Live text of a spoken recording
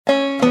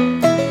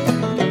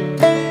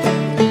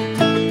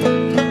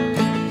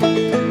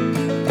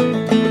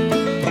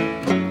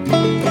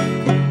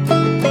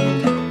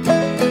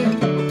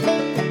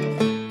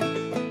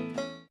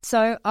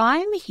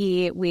am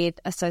here with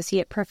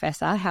Associate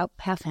Professor, how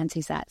fancy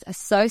is that?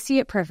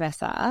 Associate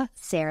Professor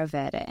Sarah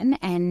Verdon,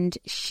 and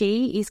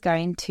she is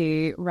going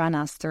to run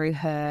us through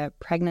her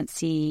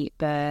pregnancy,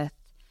 birth,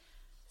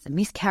 there's a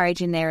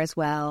miscarriage in there as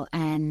well,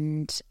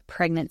 and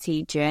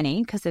pregnancy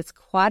journey, because it's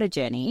quite a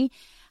journey.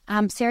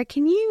 Sarah,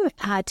 can you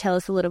tell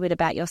us a little bit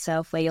about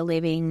yourself, where you're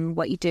living,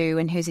 what you do,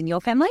 and who's in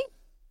your family?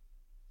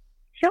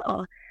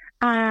 Sure.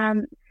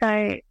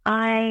 So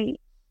I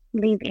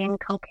live in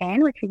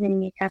Culcairn, which is in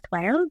New South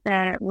Wales,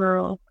 a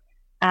rural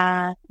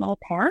small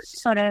town,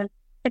 sort of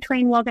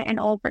between Wagga and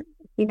Albury,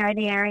 if you know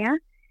the area.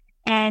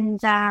 And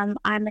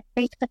I'm a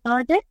speech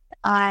pathologist.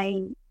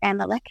 I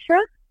am a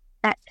lecturer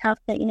at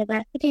Telstra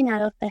University, and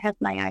I also have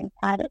my own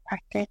private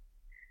practice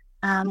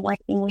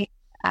working with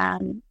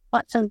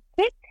lots of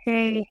kids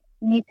who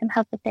need some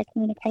help with their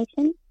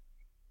communication.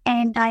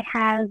 And I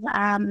have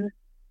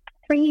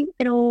 3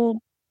 little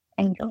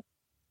angels.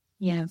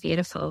 Yeah,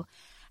 beautiful.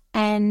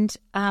 And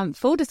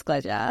full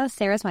disclosure,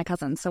 Sarah's my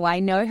cousin, so I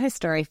know her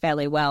story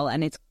fairly well.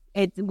 And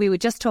we were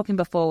just talking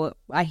before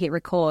I hit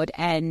record,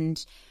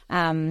 and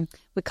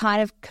we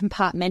kind of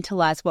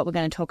compartmentalised what we're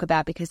going to talk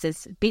about because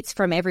there's bits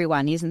from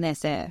everyone, isn't there,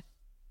 Sarah?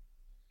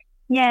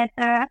 Yeah,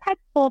 so I've had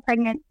 4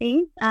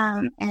 pregnancies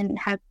and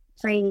have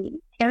 3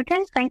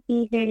 children,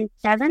 Frankie, who's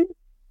 7,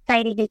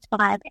 Sadie, who's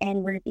 5,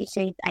 and Ruby,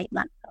 who's 8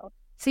 months old.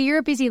 So you're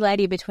a busy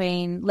lady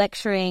between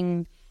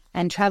lecturing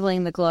and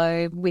travelling the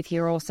globe with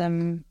your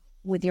awesome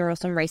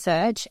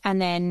research,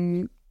 and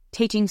then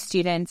teaching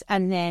students,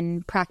 and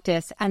then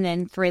practice, and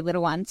then 3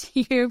 little ones.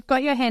 You've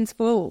got your hands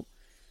full.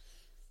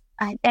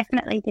 I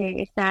definitely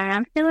do. So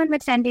I'm still in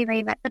maternity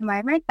leave at the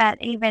moment, but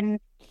even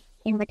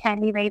in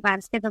maternity leave,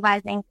 I'm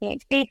supervising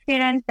PhD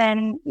students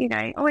and,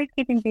 always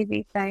keeping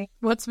busy. So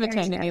what's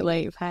maternity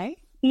leave, hey?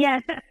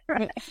 Yeah, that's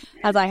right.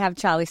 As I have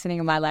Charlie sitting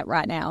on my lap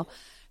right now.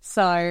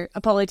 So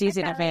apologies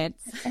in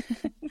advance.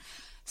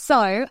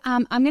 So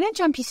I'm going to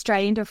jump you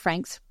straight into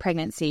Frank's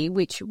pregnancy,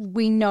 which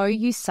we know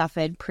you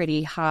suffered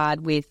pretty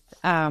hard with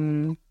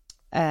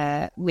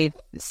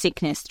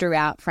sickness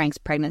throughout Frank's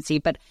pregnancy.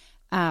 But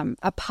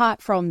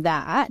apart from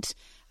that,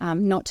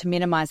 not to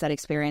minimise that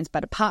experience,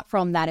 but apart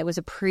from that, it was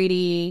a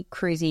pretty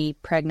cruisy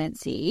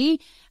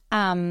pregnancy.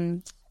 I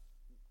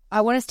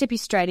want to step you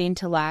straight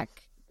into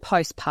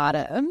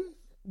postpartum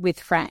with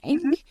Frank.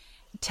 Mm-hmm.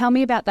 Tell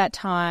me about that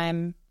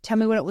time. Tell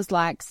me what it was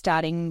like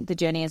starting the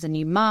journey as a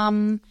new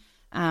mum.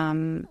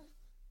 Not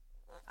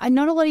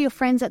a lot of your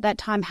friends at that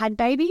time had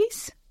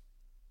babies?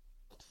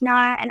 No,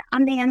 and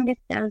I'm the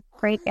youngest of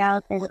 3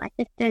 girls, and my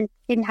sisters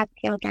didn't have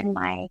children.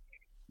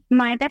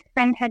 My best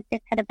friend had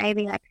just had a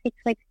baby 6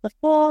 weeks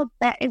before,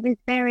 but it was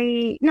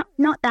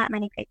not that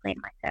many people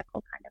in my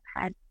circle kind of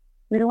had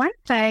little ones.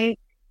 So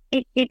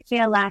it did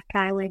feel like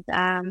I was,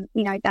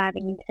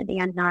 diving into the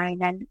unknown.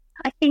 And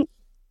I think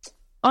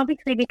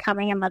obviously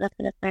becoming a mother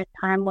for the first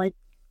time was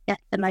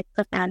just the most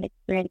profound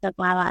experience of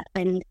my life,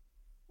 and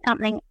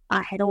something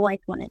I had always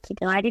wanted to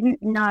do. I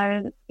didn't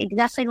know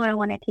exactly what I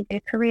wanted to do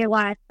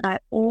career-wise, but I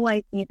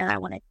always knew that I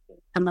wanted to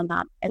become a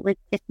mum. It was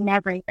just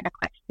never even a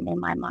question in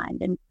my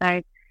mind. And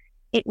so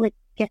it was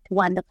just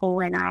wonderful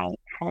when I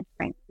had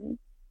Frankie,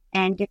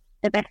 and just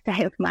the best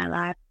day of my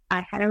life.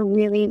 I had a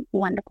really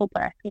wonderful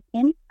birth with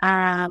him.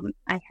 I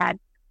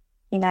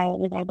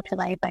was able to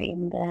labour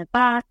in the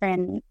bath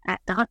and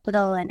at the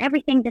hospital, and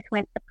everything just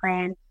went to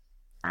plan.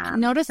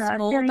 Not a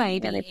small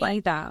baby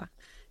either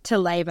to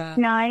labour.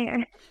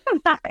 No.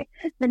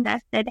 The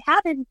nurse said,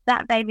 "How did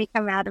that baby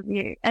come out of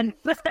you?" And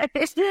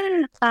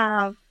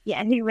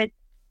he was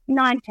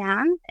 9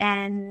 pounds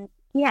and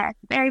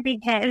very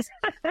big head.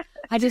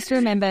 I just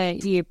remember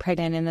you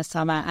pregnant in the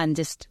summer, and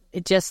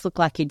it just looked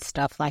like you'd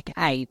stuffed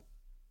 8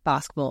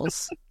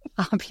 basketballs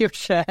up your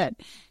shirt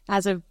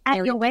at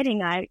your wedding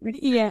night.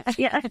 Yeah.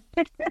 Yeah.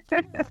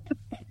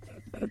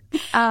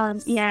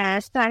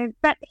 So,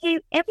 but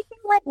everything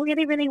went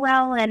really, really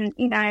well. And,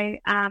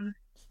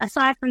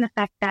 aside from the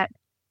fact that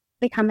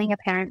becoming a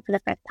parent for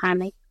the first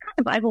time is kind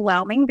of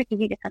overwhelming because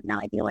you just have no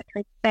idea what to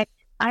expect,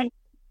 I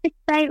should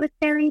say it was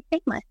very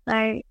seamless.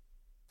 So,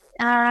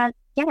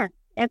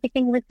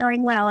 everything was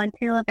going well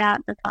until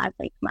about the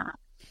 5-week mark.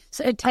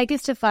 So take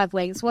us to 5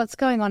 weeks. What's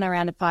going on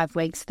around at 5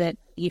 weeks that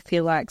you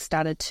feel like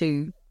started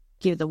to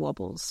give the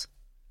wobbles?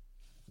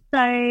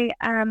 So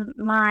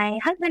my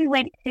husband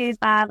went to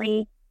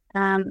Bali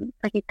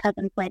for his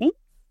cousin's wedding.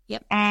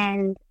 Yep.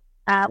 And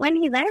when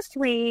he left,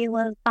 we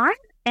were fine.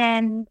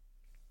 And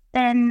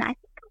then I think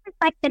it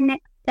was the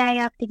next day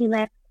after he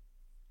left,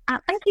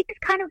 Frankie just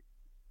kind of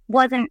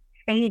wasn't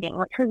feeding,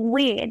 which was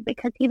weird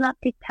because he loved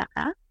his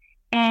tucker.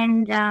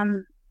 And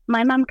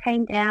my mum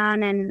came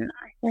down and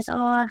I said,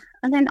 I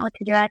don't know what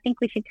to do. I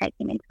think we should take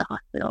him into the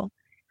hospital.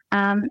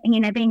 And,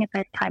 being a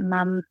first-time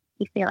mum,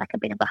 you feel like a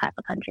bit of a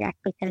hypochondriac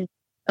because,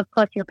 of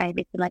course, your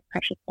baby's the most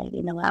precious baby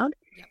in the world.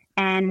 Yep.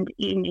 And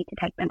you need to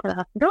take them to the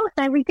hospital.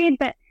 So we did,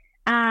 but,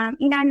 and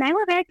they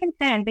were very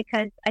concerned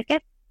because I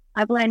guess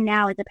I've learned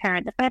now as a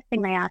parent, the first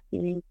thing they ask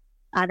you is,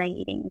 are they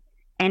eating?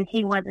 And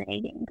he wasn't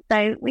eating.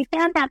 So we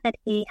found out that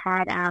he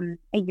had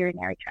a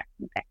urinary tract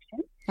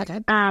infection. Okay.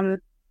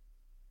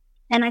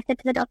 And I said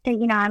to the doctor,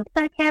 I'm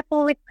so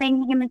careful with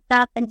cleaning him and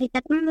stuff. And he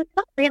said, it's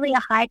not really a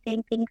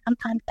hygiene thing.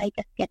 Sometimes they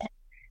just get it.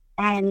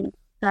 And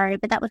so,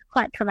 but that was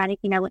quite traumatic,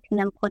 watching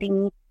them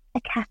putting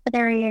a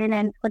catheter in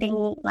and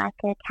putting like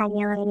a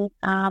cannula in his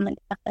arm and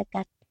stuff like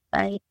that.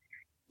 So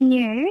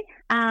new.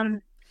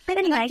 But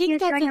anyway, he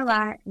was doing all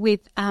right.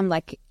 With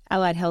like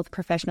allied health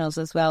professionals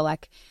as well.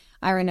 Like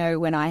I know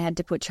when I had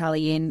to put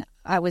Charlie in,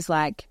 I was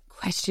like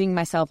questioning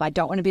myself. I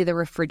don't want to be the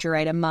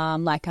refrigerator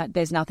mom. Like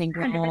there's nothing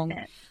wrong.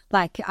 100%.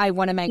 Like I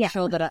want to make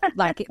sure that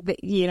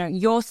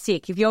you're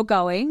sick. If you're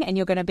going and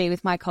you're going to be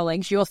with my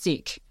colleagues, you're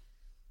sick.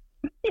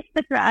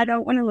 That's right. I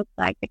don't want to look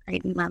like the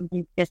crazy mum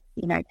who's just,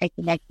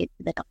 taking their kids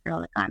to the doctor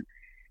all the time.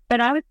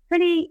 But I was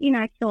pretty,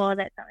 sure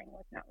that something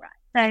was not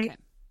right.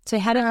 So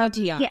how did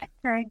UTI? Yeah,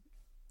 so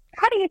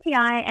had a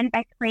UTI and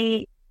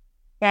basically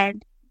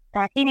said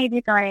that he needed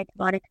to go on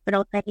antibiotics, but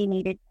also he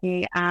needed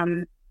to,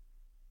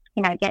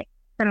 get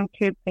some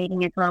tube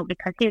feeding as well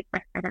because he was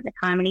breastfed at the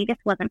time and he just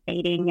wasn't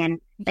feeding and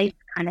they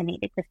just kind of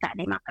needed to fatten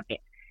him up a bit.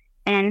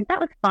 And that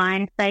was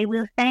fine. So we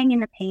were staying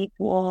in the peds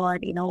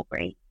ward in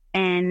Albury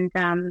and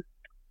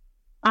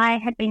I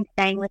had been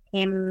staying with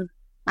him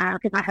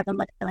because my husband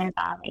was still in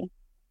Bali.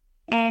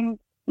 And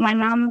my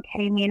mum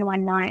came in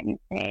one night and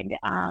said,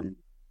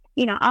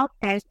 I'll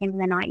stay with him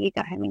the night, you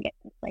go home and get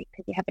some sleep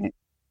because you haven't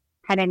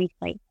had any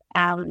sleep.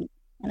 And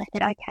I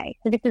said, okay.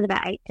 So this was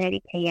about 8:30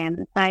 p.m.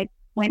 So I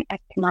went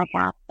back to my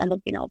house. I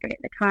lived in Albury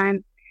at the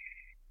time.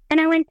 And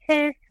I went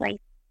to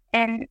sleep.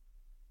 And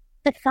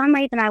for some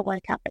reason, I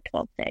woke up at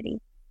 12:30,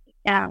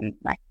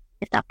 like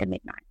just after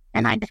midnight.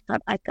 And I just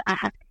thought, I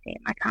have to see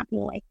him. I can't be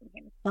away from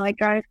him. So I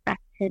drove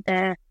back to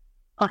the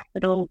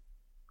hospital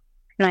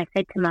and I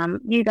said to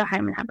Mum, you go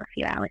home and have a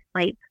few hours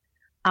sleep.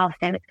 I'll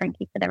stay with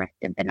Frankie for the rest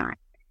of the night.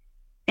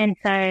 And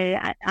so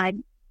I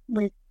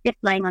was just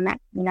laying on that,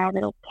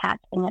 little couch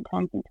thing that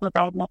turns into a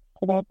bed next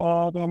to their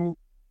bed. And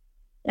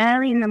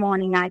early in the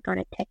morning, I got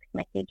a text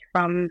message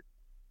from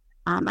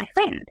my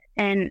friend.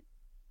 And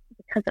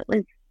because it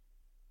was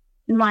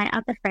my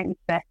other friend's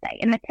birthday.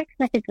 And the text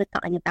message was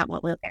something about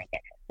what we were going to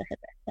get her for her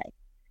birthday.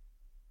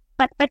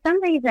 But for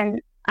some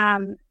reason,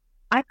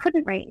 I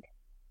couldn't read.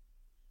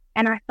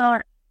 And I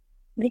thought,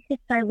 this is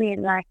so weird.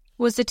 Like,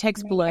 was the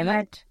text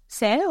blurred,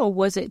 Sarah, or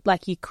was it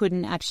like you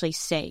couldn't actually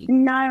see?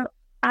 No,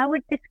 I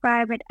would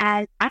describe it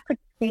as I could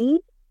see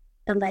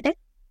the letters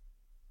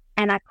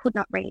and I could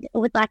not read. It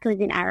was like it was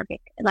in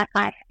Arabic. It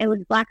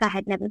was like I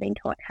had never been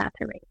taught how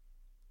to read.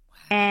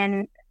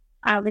 And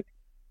I was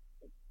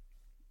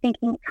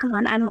thinking, come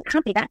on, I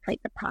can't be that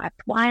sleep deprived.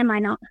 Why am I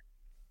not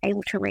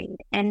able to read?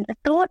 And the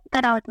thought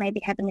that I was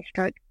maybe having a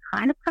stroke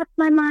kind of crossed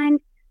my mind.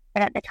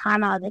 But at the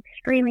time, I was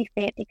extremely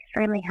fit,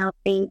 extremely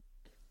healthy.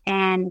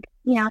 And,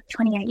 I was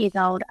 28 years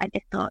old. I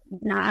just thought,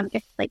 no, I'm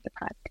just sleep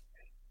deprived.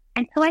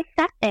 And so I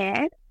sat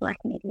there like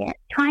an idiot,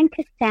 trying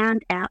to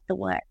sound out the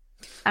words.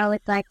 I was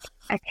like,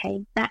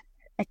 okay, that's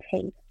a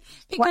T.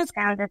 What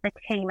sound does a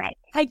T make?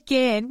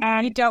 Again,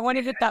 and you don't want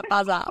to hit that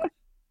buzzer.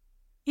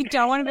 You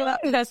don't want to be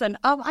that person.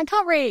 I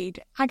can't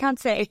read. I can't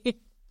see.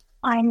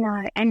 I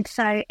know. And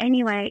so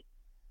anyway,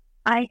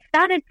 I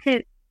started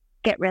to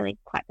get really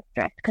quite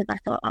stressed because I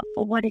thought,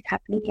 well, what is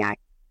happening here?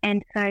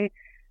 And so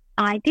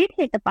I did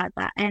hit the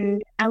buzzer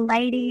and a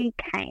lady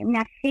came.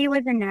 Now, she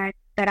was a nurse,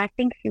 but I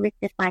think she was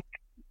just like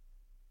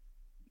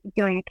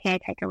doing a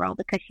caretaker role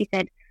because she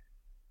said,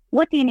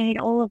 what do you need?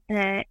 All of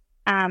the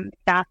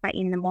staff are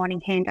in the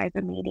morning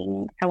handover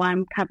meeting, so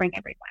I'm covering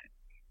everyone.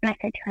 And I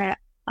said to her,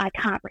 I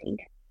can't read.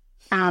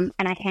 And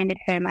I handed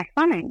her my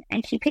phone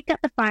and she picked up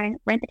the phone,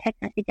 read the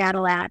text message out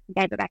aloud,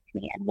 gave it back to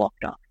me and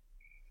walked off.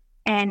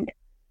 And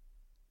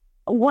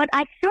what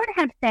I should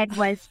have said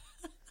was,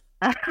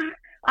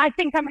 I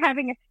think I'm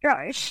having a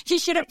stroke. She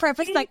should have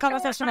prefaced that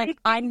conversation like,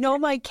 I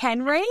normally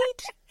can read.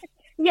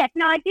 Yes,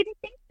 no, I didn't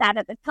think that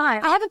at the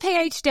time. I have a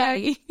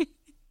PhD.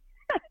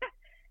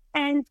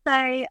 And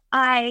so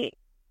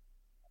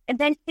and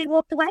then she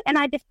walked away and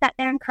I just sat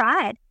there and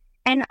cried.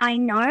 And I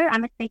know,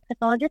 I'm a speech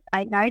pathologist,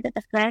 I know that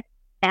the first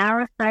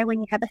hour or so when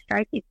you have a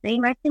stroke is the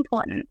most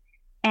important.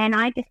 And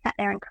I just sat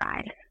there and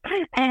cried.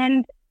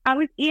 And I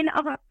was in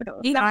a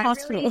hospital. In a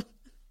hospital. Really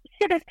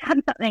should have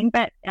done something,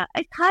 but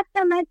it's hard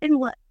to imagine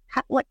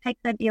what takes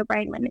over your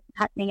brain when this is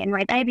happening. And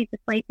my baby's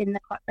asleep in the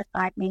cot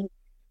beside me,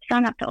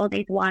 strung up to all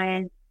these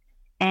wires.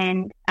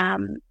 And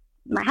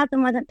my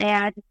husband wasn't there.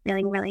 I was just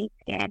feeling really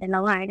scared and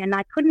alone. And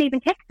I couldn't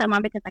even text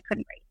someone because I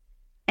couldn't read.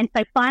 And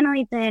so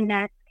finally the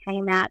nurse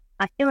came out.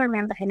 I still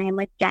remember her name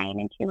was Jane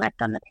and she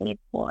worked on the peds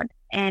ward.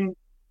 And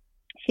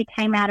she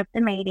came out of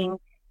the meeting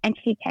and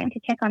she came to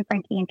check on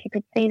Frankie and she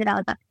could see that I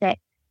was upset.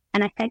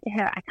 And I said to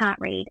her, I can't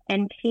read.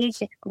 And she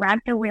just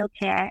grabbed a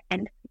wheelchair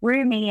and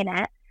threw me in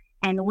it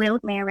and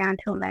wheeled me around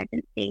to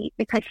emergency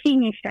because she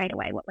knew straight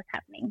away what was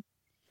happening.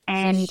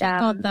 And she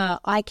got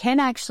I can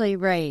actually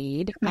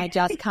read, I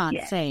just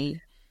can't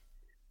see.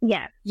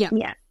 Yeah.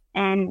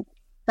 And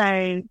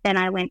so then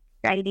I went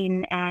straight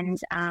in and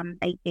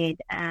they did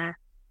a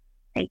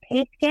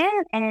CT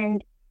scan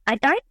and I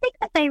don't think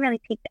that they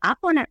really picked up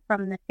on it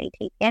from the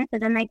CT scan. So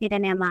then they did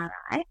an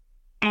MRI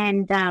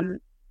and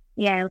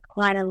it was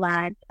quite a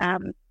large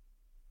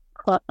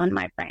clot on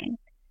my brain.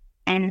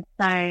 And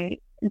so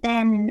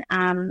then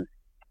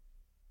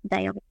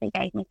they obviously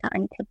gave me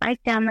something to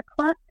break down the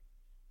clot.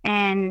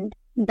 And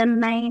so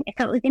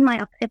it was in my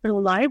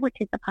occipital lobe, which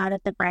is the part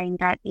of the brain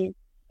that is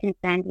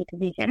concerned with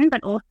vision,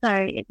 but also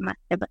it must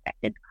have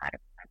affected part of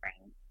my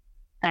brain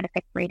that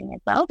affects reading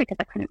as well, because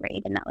I couldn't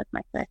read, and that was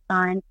my first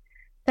sign.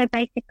 So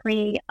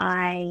basically,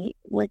 I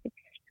was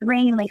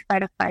extremely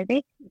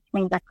photophobic, which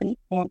means I couldn't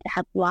stand to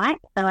have light.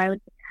 So I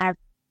would just have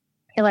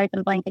pillows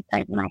and blankets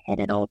over my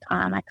head at all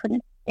time. I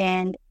couldn't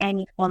stand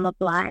any form of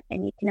light,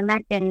 and you can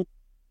imagine,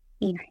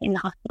 in the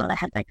hospital they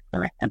had those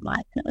fluorescent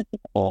lights, and it was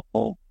just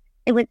awful.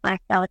 It was like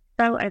I was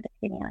so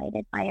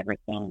overstimulated by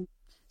everything.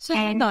 So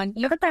hang on,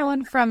 you've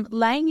gone from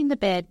laying in the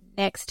bed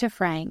next to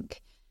Frank,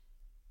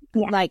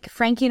 like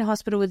Frankie in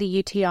hospital with a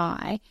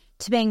UTI,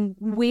 to being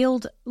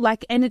wheeled,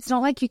 and it's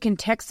not like you can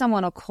text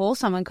someone or call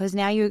someone because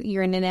now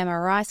you're in an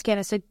MRI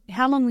scanner. So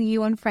how long were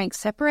you and Frank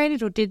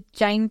separated, or did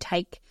Jane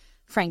take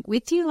Frank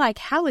with you?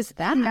 How is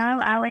that?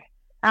 No, I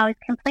was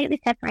completely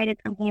separated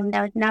from him.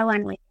 There was no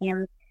one with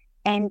him,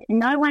 and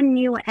no one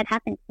knew what had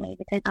happened to me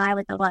because I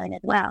was alone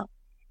as well.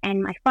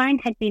 And my phone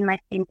had been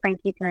left in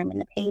Frankie's room in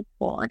the peds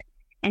ward.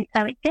 And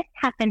so it just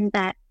happened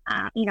that,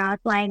 I was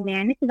laying there,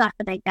 and this is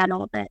after they'd done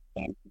all the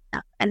scans and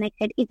stuff. And they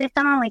said, is there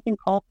someone we can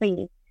call for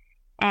you?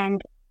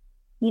 And,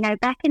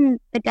 back in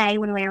the day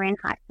when we were in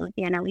high school,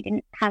 we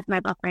didn't have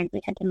mobile phones.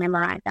 We had to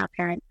memorize our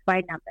parents'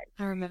 phone numbers.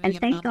 I remember. And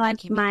thank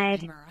God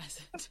memorize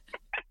it.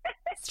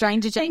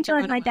 Stranger thank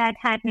God my dad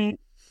hadn't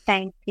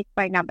changed his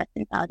phone number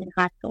since I was in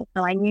high school.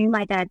 So I knew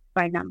my dad's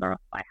phone number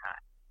off by heart.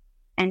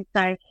 And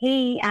so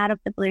he, out of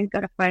the blue,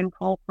 got a phone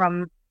call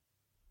from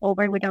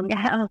Albury Wodonga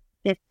House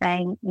just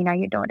saying,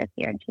 your daughter's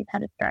here and she's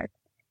had a stroke.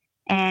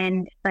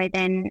 And so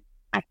then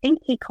I think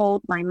he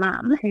called my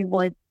mum, who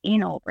was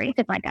in Albury,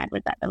 because my dad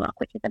was at the Lock,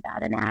 which is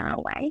about an hour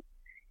away,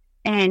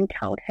 and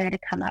told her to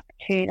come up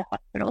to the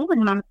hospital.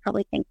 And mum's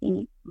probably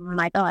thinking,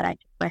 my God, I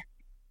just left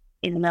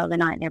in the middle of the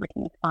night and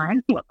everything was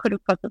fine. What could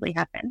have possibly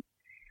happened?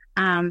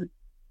 And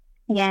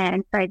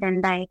so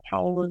then they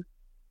came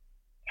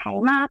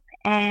up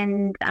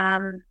and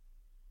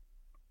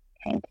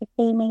came to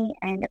see me,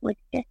 and it was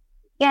just,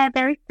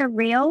 very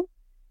surreal.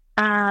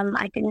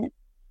 I didn't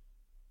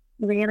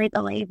really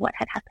believe what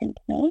had happened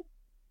to me.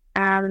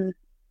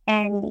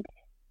 And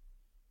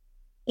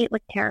it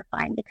was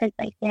terrifying because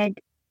they said,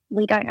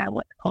 we don't know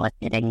what's caused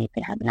it, and you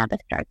could have another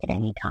stroke at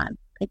any time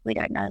because we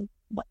don't know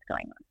what's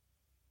going on.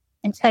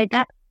 And so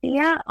that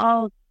fear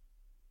of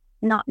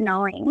not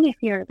knowing if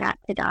you're about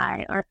to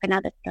die or if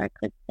another stroke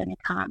was going to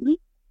come,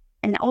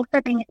 and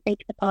also being a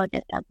speech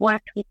pathologist, I've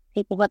worked with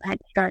people who have had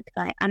strokes.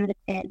 I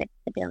understand its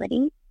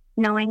stability.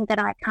 Knowing that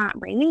I can't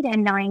read,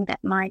 and knowing that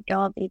my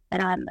job is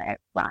that I'm a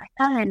writer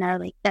and a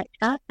researcher,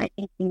 so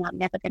thinking I'm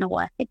never going to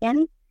work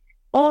again.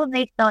 All of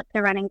these thoughts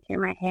are running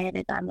through my head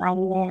as I'm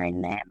laying there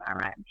in the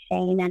MRI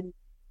machine and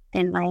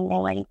then laying there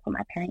waiting for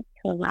my parents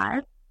to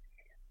arrive.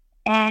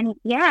 And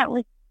it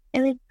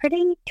was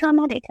pretty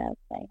traumatic, I would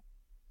say.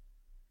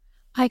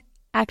 I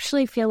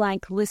actually feel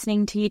like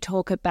listening to you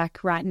talk it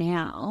back right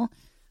now,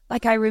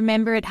 I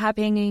remember it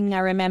happening. I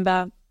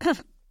remember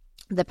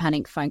the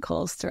panic phone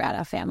calls throughout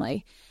our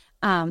family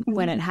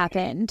when it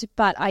happened.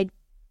 But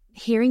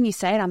hearing you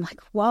say it, I'm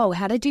like, whoa,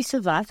 how did you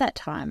survive that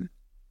time?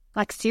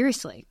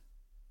 Seriously.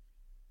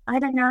 I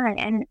don't know.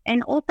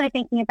 And also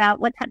thinking about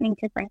what's happening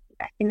to Frankie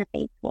back in the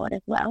peds ward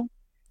as well.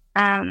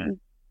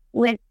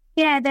 There's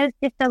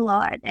just a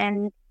lot,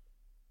 and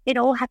it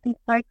all happened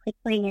so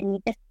quickly, and you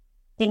just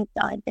think,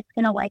 I'm just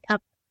going to wake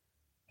up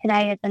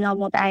today as a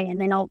normal day, and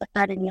then all of a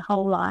sudden your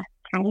whole life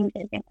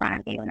changes in front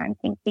of you. And I'm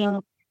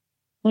thinking,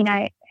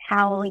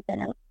 how are we going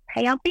to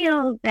pay our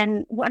bills,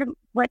 and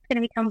what's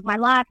going to become of my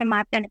life? Am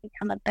I going to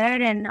become a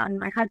burden on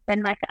my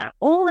husband?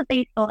 All of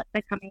these thoughts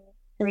are coming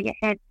through your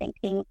head,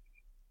 thinking,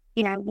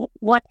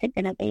 what's it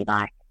going to be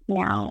like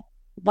now?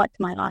 What's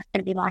my life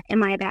going to be like?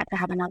 Am I about to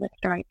have another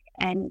stroke?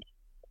 And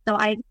so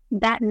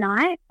that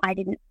night I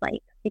didn't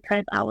sleep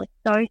because I was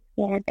so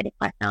scared that if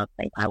I fell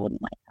asleep I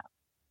wouldn't wake up.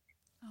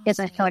 Because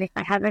I thought if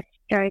I have a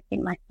stroke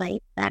in my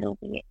sleep, that'll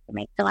be it for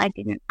me. So I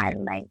didn't. I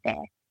lay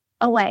there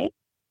awake.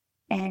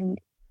 And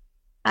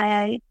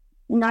I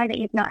know that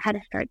you've not had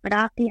a stroke, but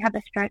after you have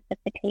a stroke, the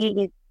fatigue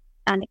is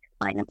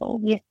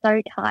unexplainable. You're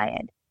so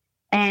tired.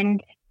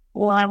 And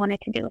all I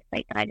wanted to do was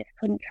sleep, but I just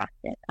couldn't trust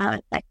it. I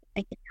was like,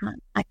 I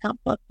can't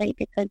fall asleep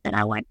because then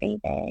I won't be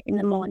there in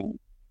the morning.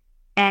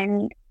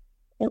 And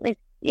it was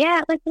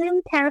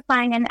really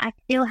terrifying, and I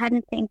still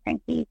hadn't seen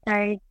Frankie. So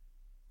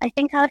I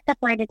think I was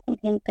separated from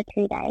him for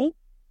 2 days.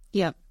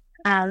 Yep.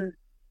 And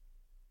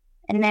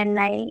then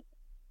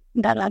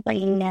the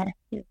lovely nurse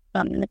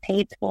from the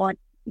peds ward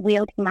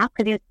wheeled him up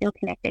because he was still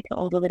connected to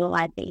all the little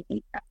IVs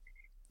and stuff.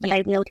 But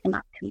they wheeled him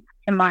up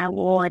to my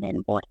ward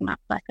and brought him up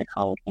so I could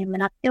hold him.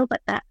 And I've still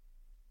got that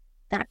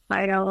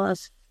photo of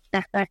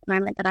the first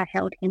moment that I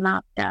held him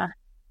after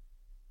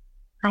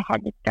I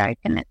had the stroke,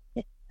 and it's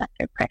just such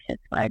a precious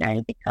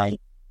photo because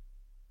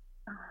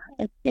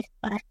it's just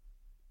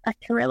such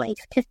a relief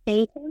to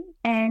see him.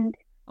 And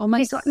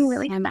Almost gotten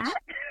really fat.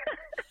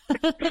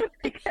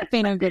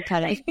 Been a good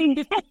cutting.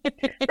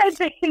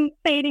 They've been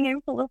feeding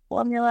him full of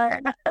formula,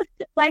 and I was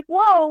just like,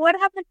 whoa, what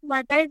happened to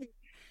my baby?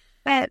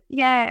 But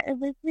yeah, it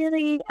was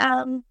really,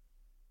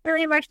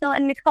 really emotional.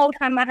 And this whole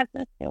time, my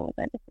husband still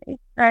was overseas.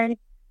 So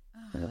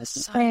it was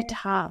so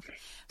tough.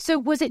 So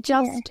was it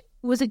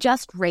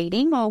just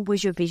reading, or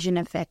was your vision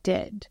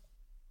affected?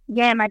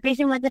 Yeah, my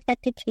vision was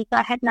affected too. So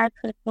I had no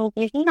peripheral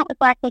vision. It was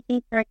like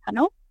looking through a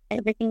tunnel.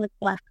 Everything was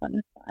black on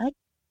the side.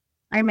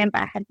 I remember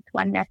I had this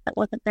one nurse that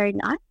wasn't very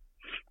nice,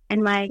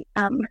 and my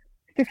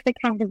sister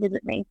came to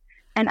visit me,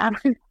 and I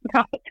was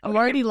I'm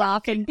already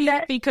laughing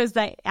because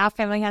our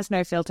family has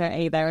no filter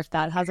either, if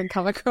that hasn't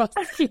come across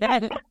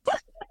yet.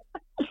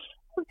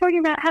 I'm talking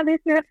about how this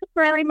nurse was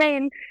really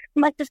mean.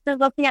 My sister was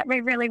looking at me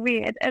really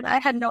weird, and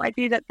I had no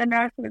idea that the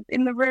nurse was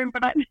in the room,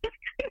 but I just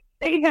couldn't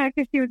see her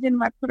because she was in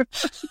my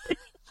peripheral.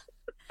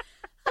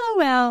 Oh,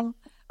 well.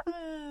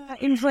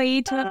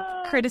 Employee took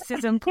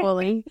criticism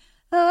poorly.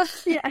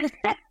 Yeah.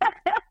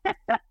 So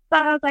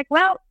I was like,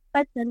 well,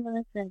 that's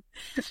it.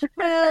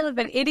 Well,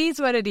 but it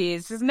is what it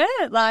is, isn't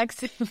it? Like,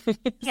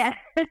 yeah.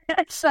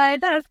 So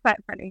that was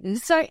quite funny.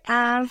 So,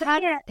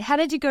 how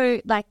did you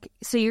go? Like,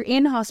 so you're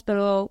in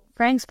hospital.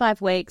 Frank's 5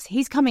 weeks.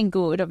 He's coming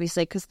good,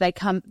 obviously, because they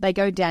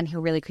go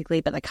downhill really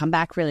quickly, but they come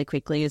back really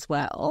quickly as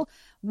well.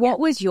 What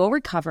was your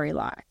recovery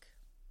like?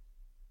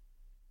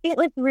 It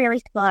was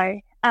really slow.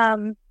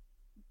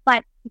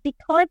 But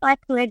because I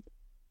could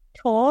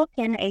talk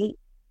and eat,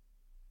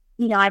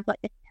 I got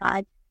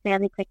discharged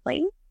fairly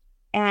quickly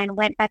and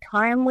went back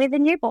home with a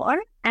newborn.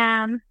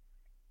 And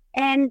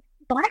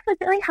life was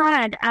really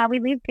hard. We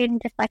lived in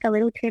just like a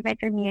little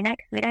 2-bedroom unit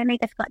because we'd only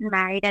just gotten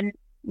married, and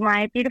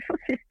my beautiful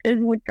sisters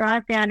would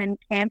drive down and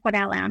camp on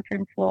our lounge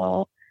room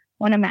floor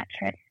on a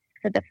mattress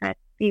for the first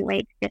few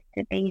weeks just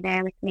to be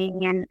there with me,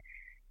 and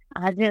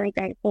I was really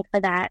grateful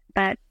for that.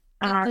 But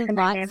the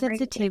light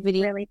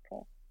sensitivity, really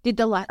poor. Did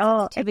the light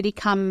sensitivity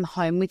come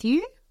home with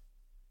you?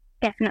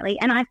 Definitely,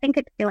 and I think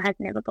it still has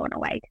never gone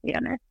away, to be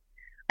honest.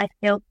 I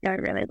still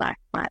don't really like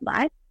bright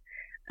lights.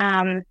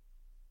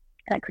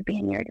 That could be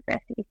a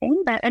neurodiversity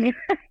thing, but anyway.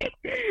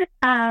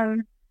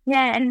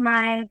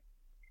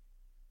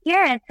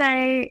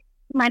 So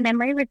my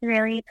memory was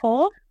really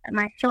poor.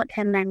 My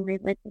short-term memory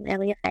was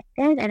really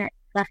affected, and it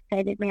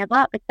frustrated me a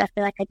lot because I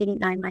feel like I didn't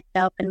know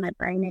myself and my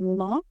brain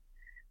anymore.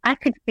 I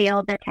could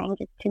feel the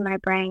changes to my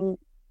brain.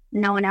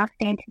 No one else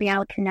seemed to be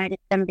able to notice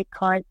them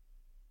because,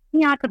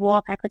 I could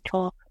walk, I could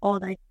talk, all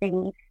those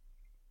things.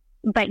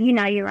 But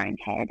your own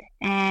head.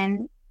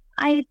 And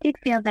I did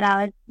feel that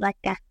I was like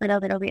gaslit a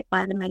little bit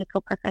by the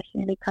medical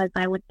profession because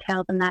I would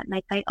tell them that and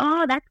they'd say,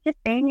 oh, that's just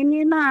being a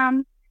new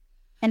mum.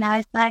 And I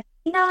was like,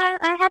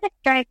 I had a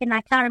stroke and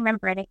I can't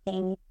remember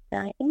anything. So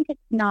I think it's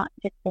not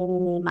just being a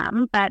new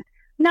mum. But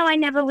no, I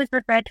never was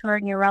referred to a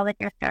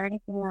neurologist or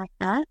anything like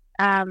that.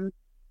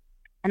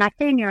 And I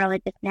see a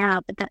neurologist now,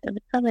 but it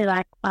was probably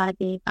like 5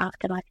 years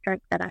after my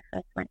stroke that I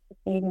first went to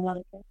see a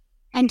neurologist.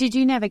 And did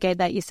you navigate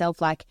that yourself?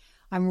 Like,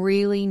 I'm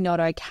really not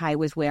okay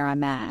with where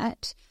I'm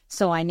at,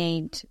 so I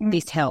need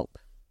this help.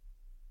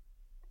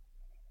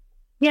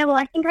 Yeah, well,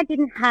 I think I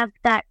didn't have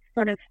that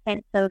sort of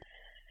sense of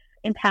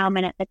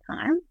empowerment at the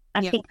time.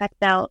 I think I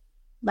felt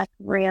like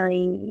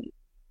really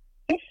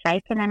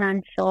shaken and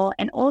unsure.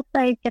 And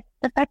also just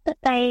the fact that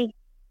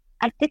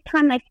at this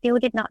time, they still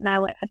did not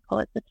know what had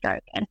caused the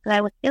stroke. And so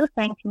they were still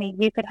saying to me,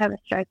 you could have a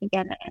stroke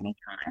again at any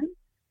time.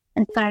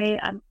 And so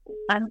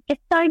I'm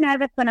just so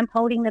nervous when I'm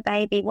holding the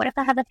baby. What if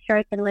I have a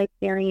stroke and lose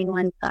feeling in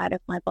one side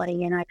of my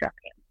body and I drop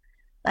him?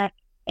 Like,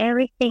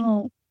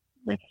 everything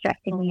was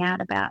stressing me out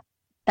about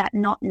that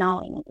not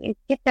knowing. It's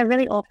just a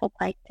really awful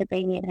place to be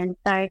in. And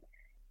so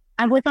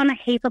I was on a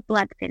heap of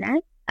blood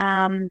thinners.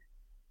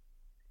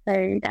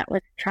 So that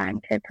was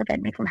trying to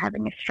prevent me from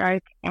having a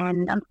stroke.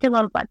 And I'm still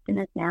on blood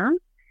thinners now.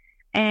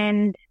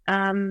 And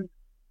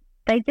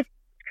they just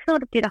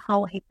sort of did a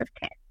whole heap of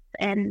tests.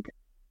 And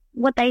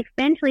what they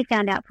eventually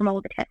found out from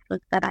all the tests was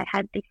that I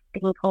had this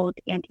thing called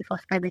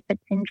antiphospholipid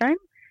syndrome,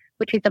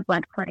 which is a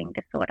blood clotting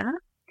disorder.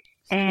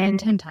 And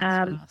 10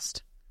 times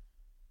fast.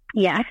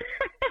 Yeah.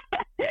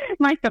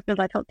 My doctors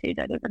I talk to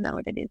don't even know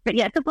what it is. But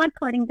yeah, it's a blood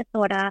clotting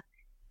disorder.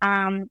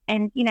 And,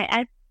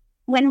 as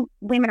when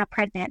women are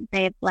pregnant,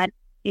 their blood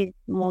is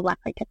more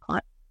likely to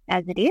clot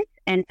as it is.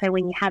 And so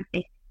when you have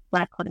this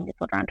blood clotting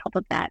disorder on top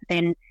of that,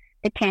 then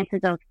the chances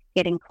of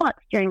getting clots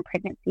during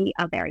pregnancy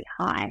are very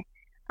high.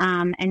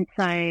 And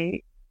so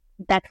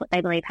that's what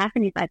they believe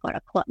happened is I got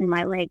a clot in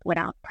my leg when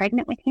I was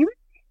pregnant with him,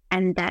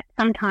 and that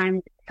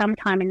sometime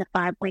in the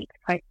 5 weeks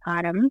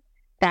postpartum,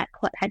 that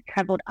clot had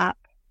travelled up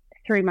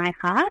through my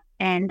heart,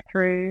 and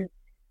through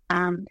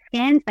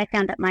scans they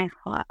found that my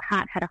heart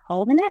had a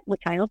hole in it,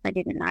 which I also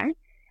didn't know,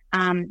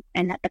 and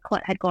that the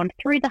clot had gone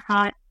through the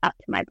heart up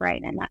to my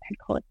brain, and that had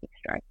caused the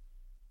stroke.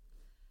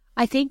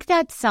 I think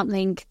that's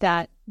something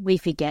that we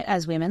forget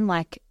as women.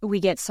 Like, we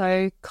get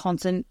so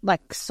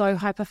so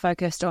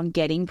hyper-focused on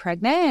getting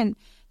pregnant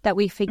that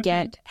we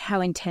forget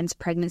how intense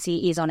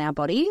pregnancy is on our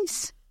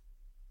bodies.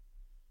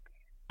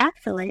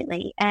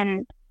 Absolutely.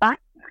 But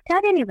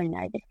I didn't even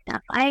know this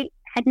stuff. I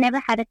had never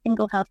had a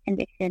single health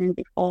condition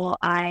before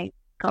I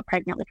got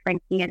pregnant with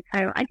Frankie, and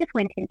so I just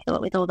went into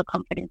it with all the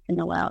confidence in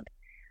the world,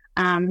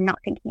 not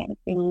thinking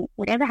anything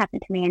would ever happen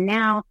to me. And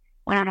now,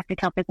 when I have to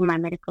tell people my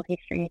medical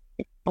history, it's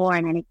just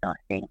boring and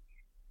exhausting.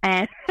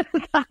 And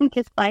I'm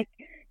just like,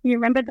 you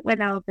remember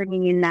when I was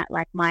bringing in that,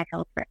 like, my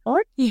health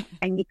record,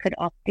 and you could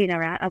opt in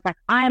or out? I was like,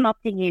 I am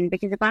opting in,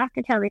 because if I have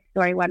to tell this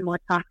story one more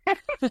time,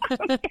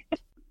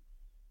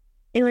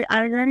 I was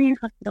only in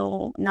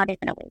hospital not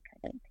even a week, I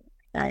don't think.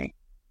 So,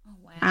 oh,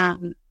 wow.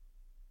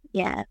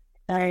 Yeah.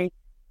 So,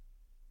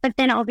 but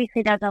then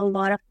obviously there's a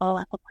lot of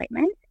follow-up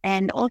appointments,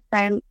 and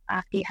also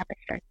after you have a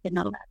stroke, you're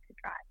not allowed to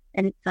drive.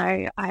 And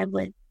so I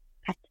was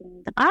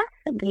catching the bus.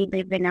 We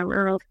live in a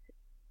rural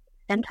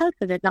centre,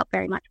 so there's not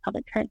very much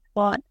public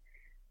transport.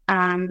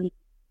 Yeah,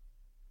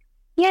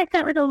 so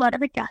it was a lot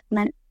of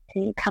adjustment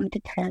to come to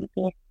terms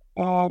with,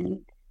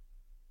 and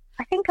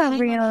I think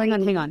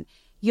Hang on.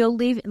 You'll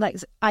live, like,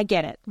 I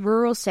get it.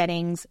 Rural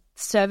settings,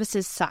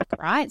 services suck,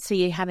 right? So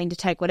you're having to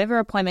take whatever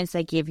appointments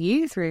they give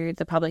you through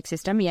the public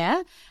system,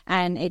 yeah?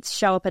 And it's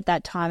show up at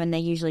that time, and they're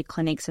usually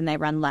clinics and they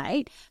run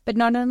late. But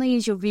not only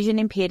is your vision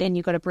impaired and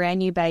you've got a brand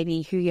new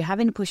baby who you're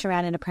having to push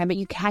around in a pram, but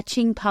you're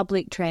catching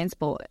public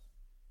transport.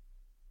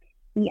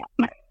 Yeah.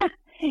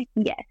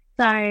 Yes.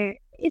 So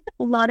it's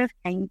a lot of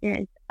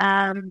changes.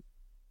 I'm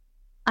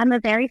a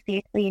very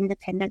fiercely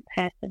independent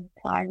person,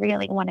 so I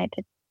really wanted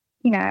to,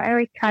 I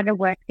always try to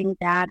work things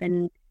out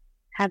and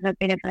have a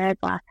bit of a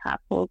glass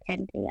half full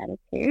can-do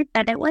attitude.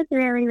 But it was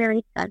really,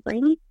 really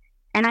struggling.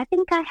 And I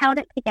think I held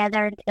it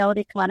together until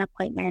this one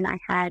appointment I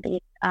had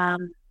with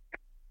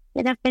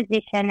a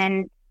physician.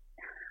 And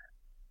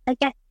I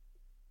guess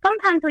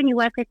sometimes when you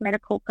work with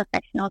medical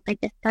professionals, they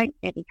just don't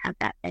really have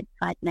that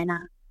bedside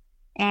manner.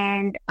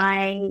 And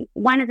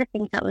one of the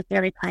things that was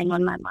really playing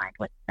on my mind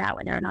was about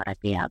whether or not I'd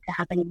be able to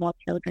have any more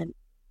children.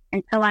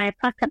 And so I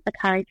plucked up the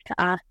courage to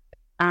ask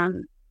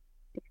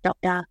this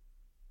doctor,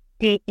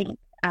 do you think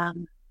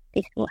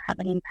this will have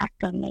an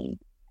impact on me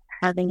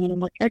having any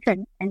more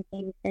children? And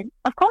he said,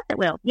 of course it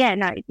will. Yeah,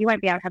 no, you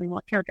won't be able to have any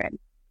more children.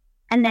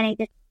 And then he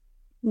just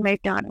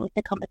moved on with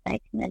the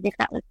conversation as if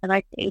that was the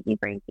most easy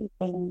breezy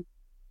thing.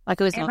 Like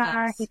it was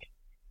not.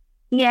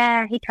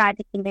 He tried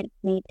to convince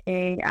me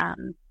to,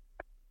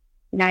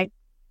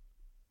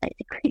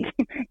 basically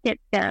get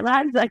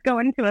sterilized, like go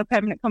into a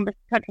permanent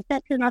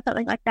contraception or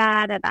something like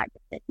that. And I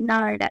just said,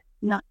 no, that's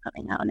not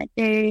something I want to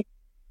do.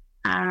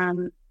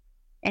 And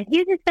he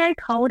was just very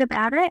cold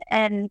about it.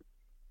 And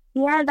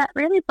yeah, that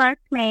really broke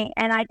me.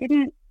 And I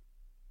didn't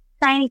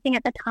say anything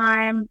at the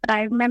time, but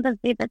I remember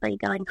vividly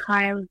going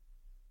home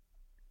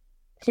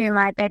to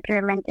my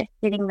bedroom and just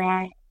sitting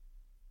there.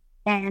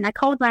 And I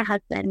called my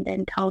husband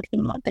and told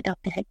him what the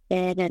doctor had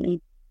said. And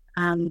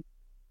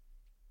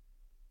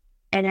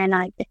then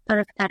I just sort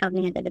of sat on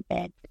the end of the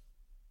bed.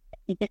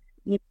 It's just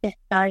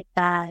so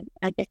sad.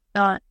 I just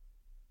thought,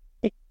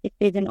 this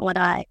isn't what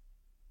I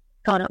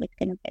thought it was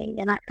going to be.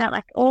 And I felt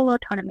like all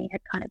autonomy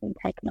had kind of been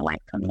taken away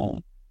from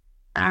me.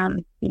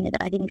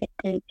 That I didn't get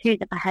to choose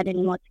if I had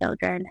any more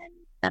children, and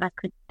that I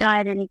could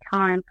die at any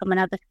time from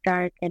another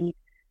stroke, and,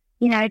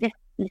 just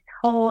this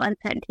whole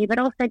uncertainty, but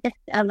also just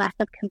a lack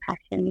of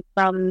compassion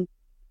from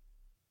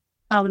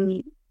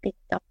this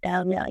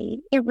doctor.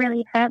 It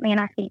really hurt me, and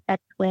I think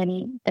that's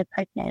when the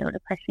postnatal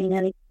depression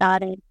really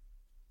started.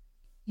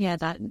 Yeah,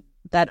 that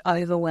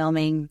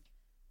overwhelming,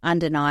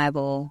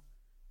 undeniable,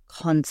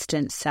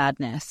 constant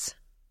sadness.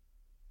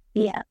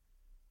 Yeah.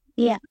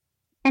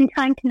 And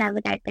trying to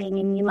navigate being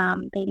a new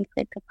mum, being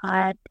sleep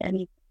deprived,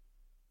 and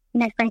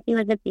Frankie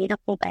was a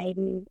beautiful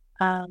baby,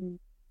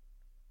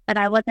 but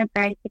I wasn't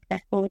very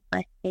successful with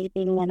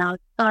breastfeeding, and I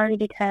was so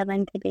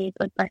determined to be a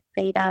good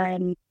breastfeeder,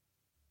 and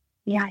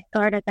I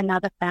saw it as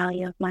another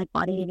failure of my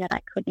body that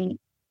I couldn't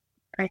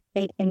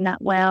breastfeed him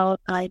that well.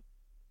 So I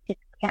just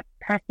kept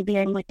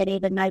persevering with it,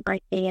 even though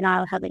both he and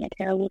I were having a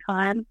terrible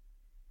time.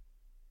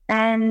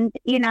 And,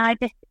 I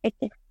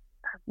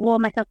wore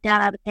myself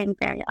down. I became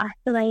very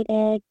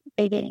isolated.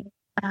 In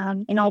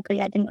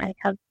Albury, I didn't really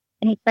have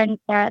any friends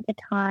there at the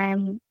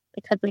time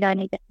because we'd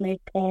only just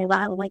moved there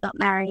right when we got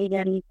married,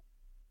 and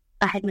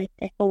I had moved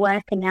there for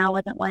work and now I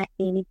wasn't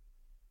working.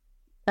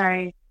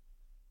 So,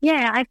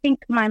 I think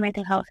my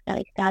mental health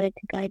really started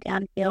to go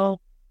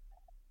downhill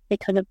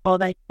because of all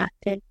those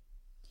factors.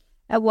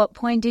 At what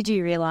point did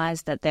you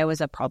realise that there was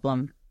a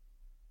problem?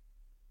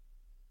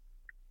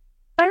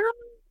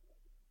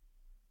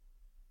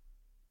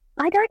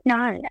 I don't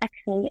know,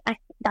 actually.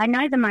 I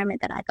know the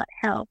moment that I got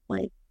help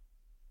was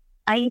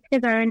I used to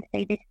go and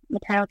see this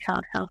maternal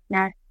child health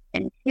nurse,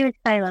 and she was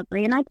so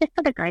lovely, and I just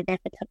sort of go there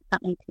for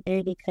something to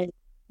do because,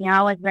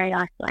 I was very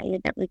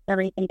isolated. It was the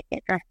reason to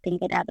get dressed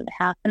and get out of the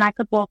house, and I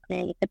could walk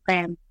there with the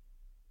pram.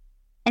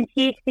 And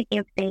she used to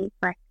give the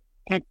breast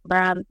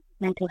Edinburgh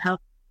mental health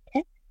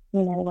test.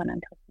 You know the one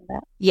I'm talking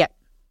about? Yep,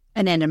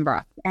 an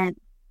Edinburgh. And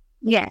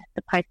the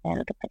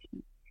postnatal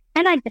depression.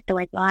 And I just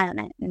always lie on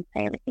it and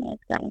say everything is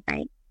going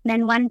great. And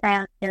then one day I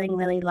was feeling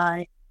really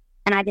low,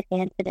 and I just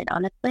answered it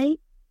honestly.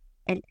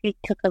 And she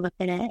took a look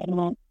at it and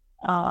went,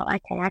 oh,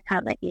 okay, I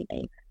can't let you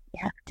leave. You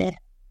have to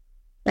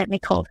let me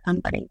call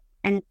somebody.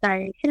 And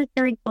so she was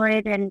really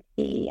good, and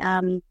she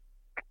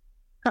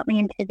got me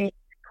into this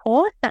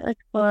course that was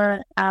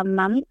for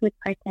mums with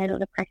postnatal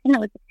depression. It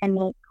was a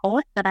 10-week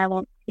course that I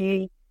went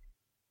to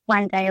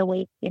 1 day a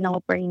week in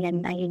Albury,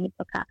 and they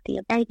look after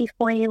your baby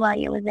for you while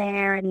you were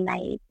there, and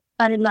they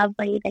started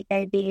lovely. They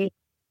gave you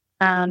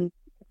all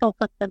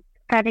sorts of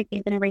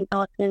strategies and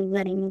resources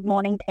and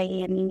morning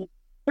tea, and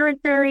it was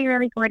really,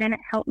 really good, and it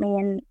helped me.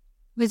 And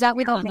was that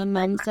with other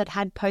mums that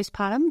had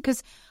postpartum?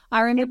 Because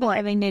I remember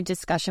having a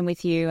discussion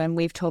with you, and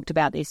we've talked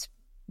about this,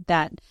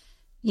 that,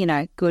 you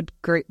know, good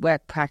group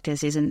work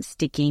practice isn't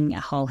sticking a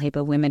whole heap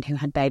of women who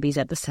had babies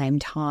at the same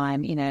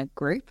time in a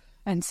group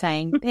and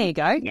saying, there you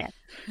go. Yeah.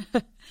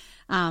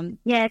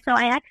 So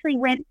I actually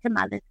went to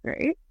Mother's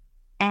Group,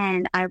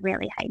 and I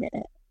really hated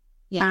it.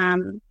 Yeah.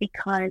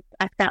 Because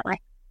I felt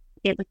like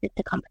it was just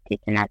a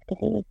competition as to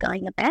who was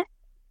going the best,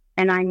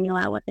 and I knew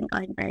I wasn't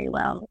going very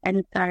well.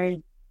 And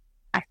so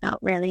I felt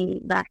really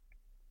like,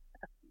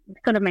 it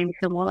sort of made me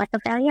feel more like a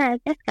failure, I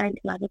guess, going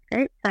to Mother's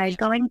Group. So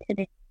going to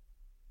this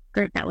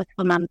group that was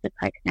for mums with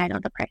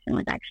postnatal depression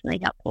was actually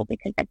helpful,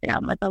 because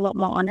everyone was a lot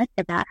more honest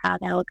about how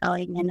they were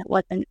going, and it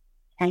wasn't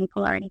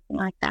painful or anything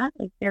like that.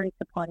 It was very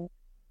supportive.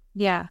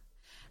 Yeah.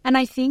 And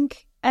I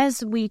think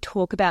as we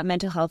talk about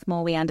mental health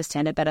more, we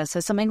understand it better. So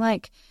something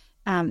like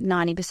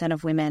 90%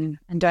 of women,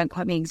 and don't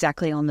quote me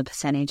exactly on the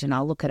percentage, and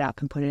I'll look it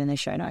up and put it in the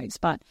show notes,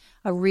 but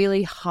a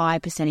really high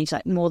percentage,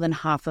 like more than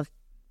half of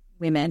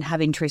women have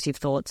intrusive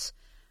thoughts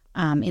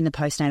in the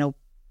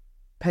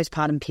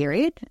postpartum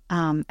period.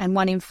 And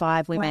 1 in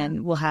 5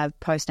 women will have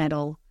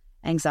postnatal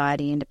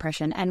anxiety and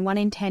depression, and 1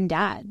 in 10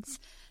 dads.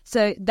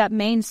 So that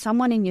means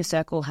someone in your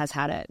circle has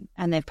had it,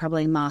 and they've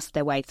probably masked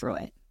their way through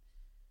it.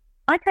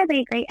 I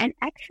totally agree. And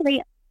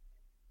actually,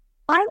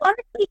 I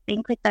honestly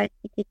think with those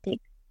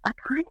statistics, I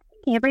kind of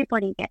think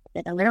everybody gets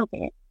it a little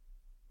bit.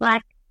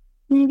 Like,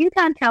 you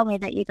can't tell me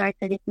that you go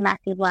through this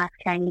massive life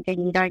change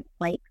and you don't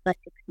sleep for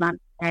 6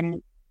 months,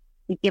 and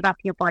you give up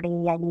your body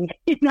and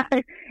you know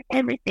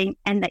everything,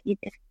 and that you're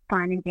just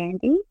fine and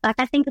dandy. Like,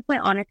 I think if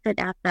we're honest with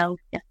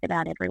ourselves, just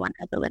about everyone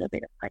has a little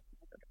bit of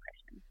postnatal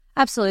depression.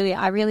 Absolutely.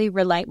 I really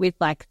relate with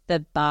like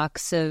the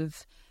barks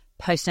of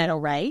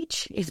postnatal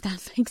rage, if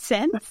that makes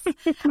sense.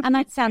 And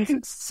that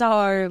sounds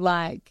so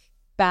like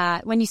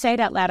bad. When you say it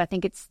out loud, I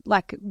think it's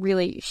like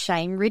really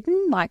shame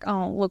ridden. Like,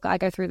 oh, look, I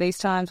go through these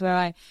times where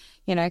I,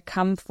 you know,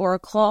 come 4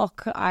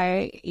 o'clock,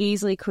 I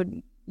easily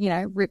could, you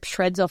know, rip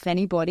shreds off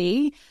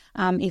anybody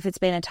if it's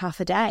been a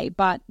tougher day.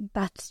 But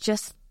that's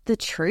just the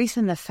truth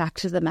and the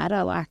fact of the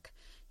matter. Like,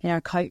 you know, I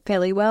cope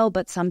fairly well,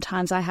 but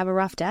sometimes I have a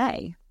rough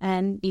day,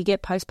 and you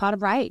get postpartum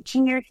rage.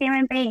 And you're a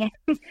human being.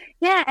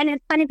 Yeah, and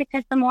it's funny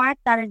because the more I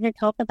started to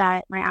talk about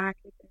it, my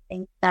aunties and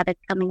things started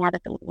coming out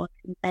of the woodworks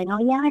and saying, oh,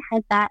 yeah, I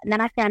had that. And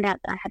then I found out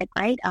that I had a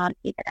great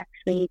auntie that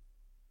actually,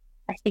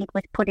 I think,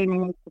 was put in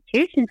an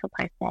institution for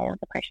postnatal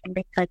depression,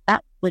 because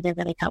that was a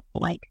really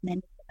helpful way to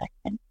manage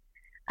depression.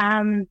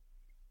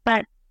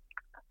 But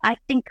I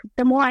think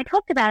the more I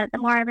talked about it, the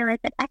more I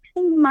realized that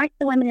actually most of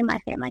the women in my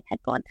family had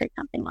gone through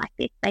something like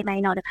this. They may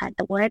not have had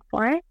the word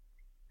for it,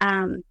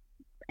 and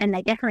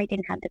they definitely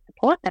didn't have the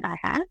support that I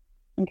have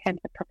in terms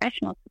of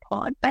professional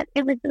support, but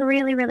it was a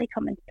really, really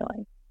common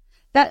story.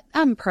 That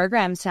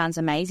program sounds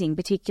amazing,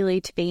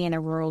 particularly to be in a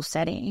rural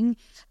setting.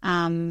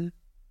 Yeah,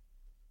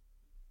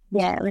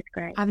 it was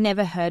great. I've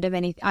never heard of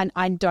anything.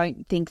 I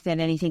don't think that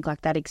anything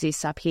like that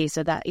exists up here,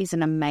 so that is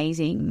an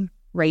amazing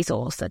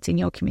resource that's in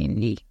your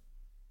community.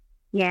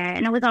 Yeah,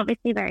 and it was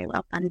obviously very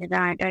well funded.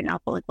 I don't know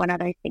if it was one of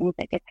those things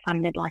that gets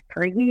funded like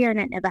for a year and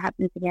it never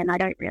happens again. I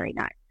don't really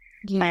know.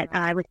 Yeah. But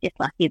I was just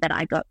lucky that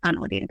I got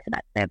funneled into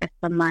that service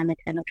from my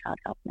maternal child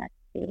health nurse.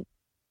 You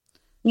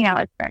know, it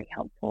was very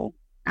helpful.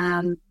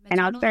 And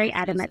I was very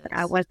adamant that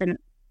I wasn't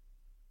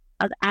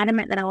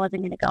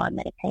going to go on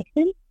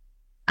medication.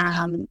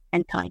 And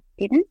so I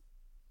didn't.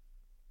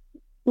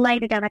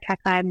 Later down the track,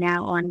 I am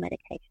now on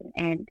medication,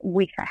 and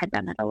wish I had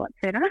done that a lot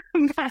sooner.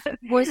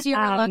 Was your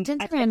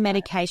reluctance around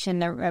medication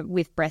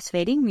with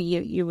breastfeeding?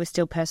 You were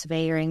still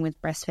persevering with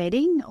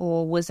breastfeeding,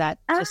 or was that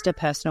just a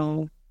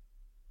personal?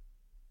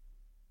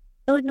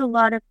 It was a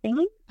lot of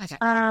things. Okay.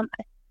 A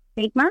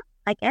stigma,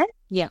 I guess.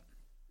 Yeah.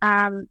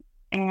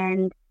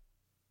 And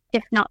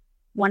just not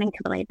wanting to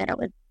believe that it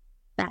was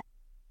that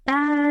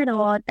bad,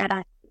 or that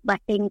I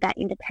like being that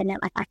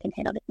independent. Like, I can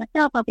handle this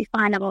myself. I'll be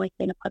fine. I've always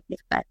been a positive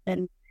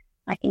person.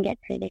 I can get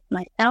through this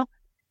myself.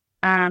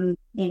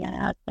 You know,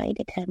 I was very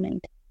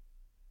determined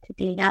to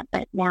do that,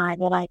 but now I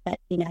realise that,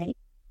 you know,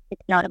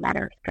 it's not a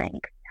matter of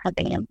strength.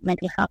 Having a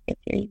mental health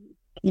issue, you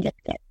can just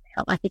get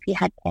help. Like, if you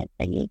had cancer,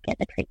 you get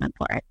the treatment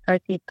for it. Or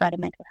if you've got a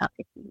mental health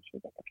issue, you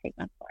should get the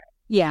treatment for it.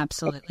 Yeah,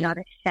 absolutely. It's not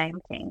a shame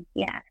thing.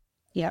 Yeah.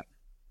 Yep.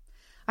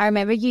 I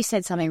remember you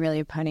said something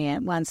really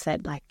poignant once,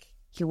 that like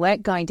you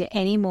weren't going to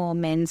any more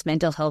men's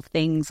mental health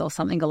things or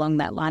something along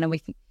that line,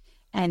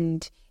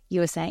 and you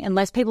were saying,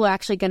 unless people are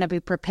actually going to be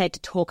prepared to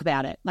talk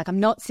about it. Like,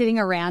 I'm not sitting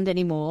around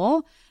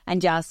anymore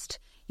and just,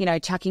 you know,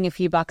 chucking a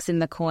few bucks in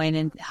the coin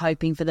and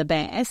hoping for the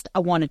best. I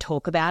want to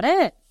talk about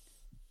it.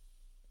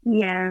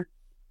 Yeah.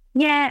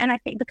 Yeah, and I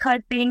think because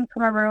being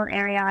from a rural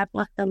area, I've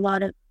lost a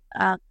lot of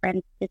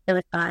friends to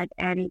suicide,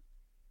 and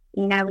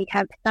we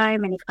have so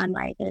many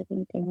fundraisers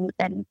and things,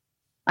 and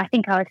I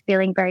think I was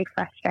feeling very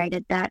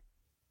frustrated that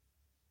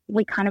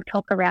we kind of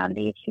talk around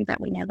the issue, but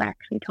we never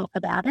actually talk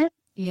about it.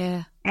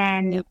 Yeah.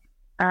 And, Yep.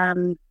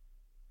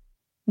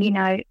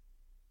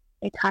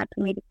 It's hard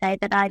for me to say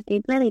that I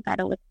did really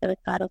battle with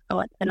suicidal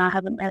thoughts, and I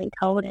haven't really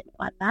told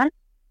anyone that,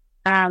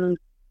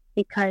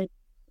 because,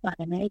 I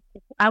don't know,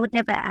 I would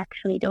never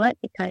actually do it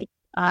because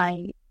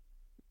I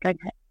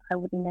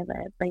would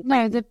never be.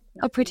 No, the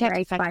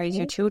protective factor is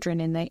your children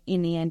in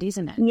the end,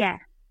 isn't it? Yeah.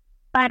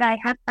 But I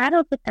have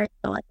battled with those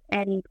thoughts,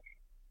 and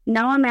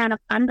no amount of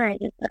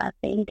fundraisers that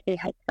I've been to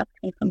has stopped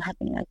me from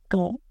having those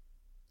thoughts.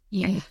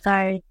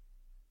 Yeah.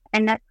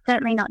 And that's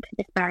certainly not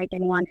to disparage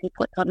anyone who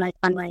puts on those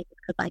fundraisers,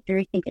 because I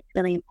do think it's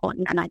really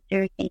important, and I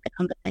do think the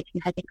conversation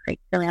has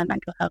increased around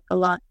mental health a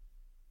lot.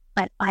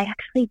 But I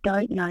actually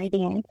don't know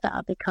the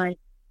answer, because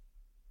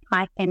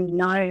I can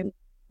know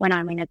when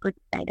I'm in a good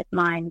state of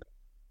mind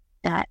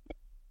that,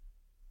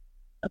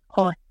 of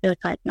course,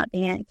 suicide's not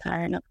the answer,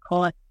 and of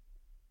course,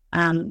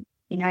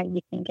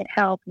 you can get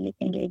help and you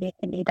can do this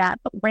and do that.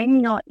 But when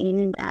you're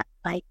in that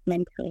place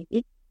mentally,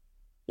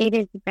 it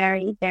is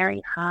very,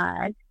 very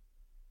hard.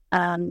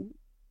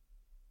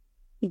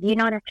 You're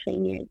not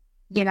actually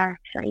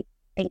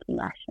thinking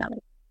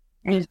rationally.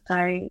 And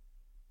so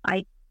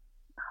I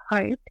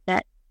hope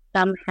that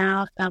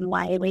somehow, some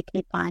way, we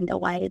can find a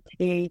way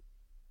to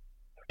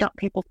stop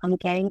people from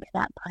getting to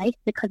that place,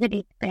 because it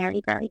is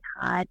very, very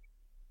hard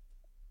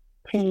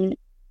to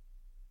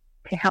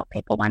help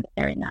people once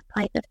they're in that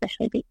place,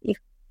 especially if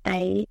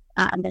they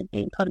are under the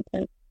influence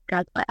of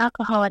drugs or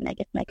alcohol and they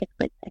just make a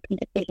split-second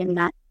decision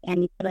that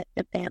ends the rest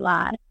of their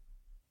life.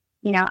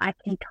 I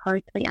can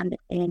totally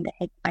understand the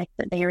headspace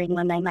that they're in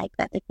when they make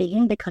that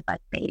decision, because I've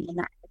been in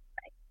that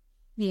headspace.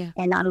 Yeah.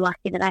 And I'm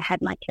lucky that I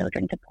had my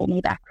children to pull me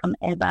back from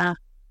ever,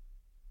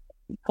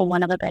 for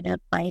want of a better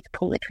phrase,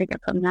 pull the trigger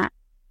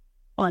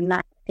on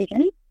that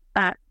decision.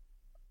 But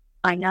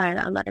I know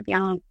a lot of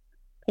young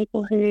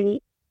people who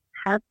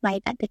have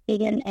made that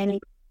decision, and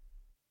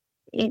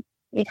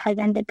it has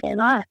ended their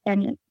life.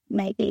 And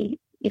maybe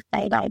if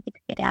they were able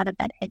to get out of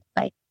that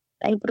headspace,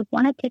 they would have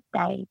wanted to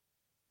stay.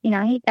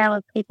 There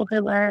were people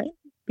who were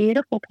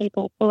beautiful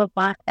people, full of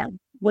life, that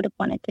would have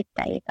wanted to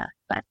stay with us,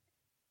 but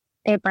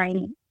their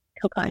brain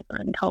took over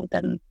and told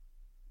them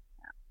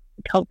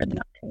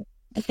not to.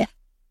 Okay.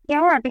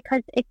 Yeah,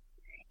 because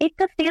it's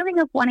a feeling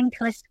of wanting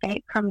to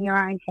escape from your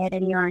own head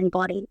and your own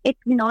body.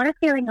 It's not a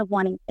feeling of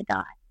wanting to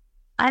die.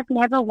 I've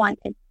never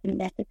wanted to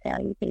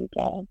necessarily be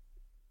dead.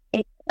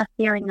 It's a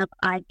feeling of,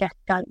 I just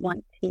don't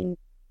want to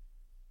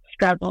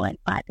struggle and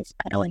fight this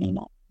battle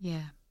anymore.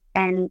 Yeah.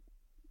 And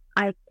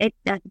it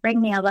does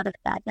bring me a lot of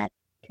sadness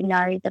to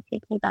know the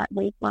people that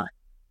we've lost,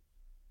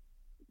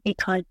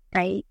 because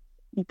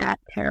that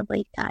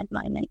terribly sad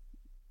moment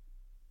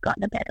got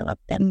the better of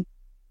them,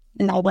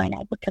 and they weren't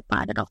able to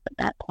fight it off at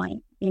that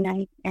point,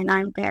 and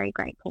I'm very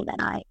grateful that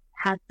I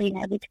have been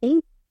able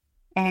to,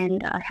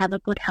 and I have a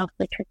good health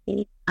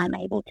literacy. I'm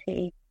able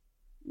to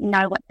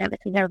know what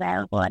services are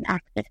available and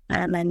access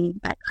them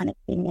and that kind of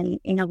thing. And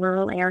in a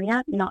rural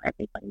area, not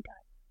everybody does.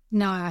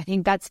 No, I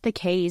think that's the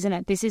key, isn't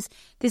it? This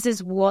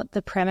is what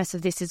the premise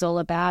of this is all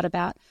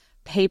about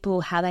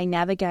people, how they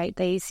navigate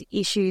these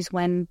issues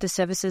when the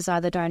services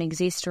either don't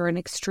exist or are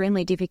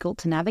extremely difficult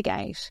to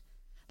navigate.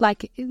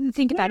 Like,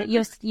 think about it.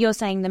 You're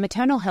saying the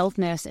maternal health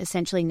nurse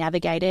essentially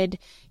navigated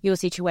your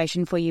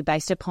situation for you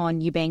based upon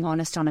you being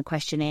honest on a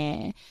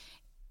questionnaire.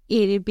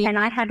 And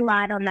I had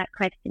lied on that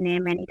questionnaire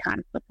many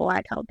times before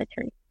I told the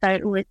truth.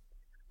 So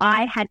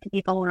I had to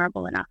be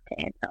vulnerable enough to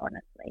answer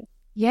honestly.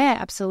 Yeah,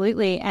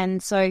 absolutely.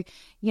 And so,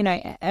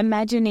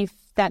 imagine if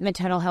that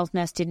maternal health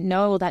nurse didn't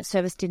know or that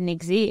service didn't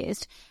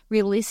exist.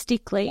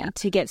 Realistically,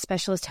 to get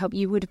specialist help,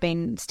 you would have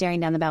been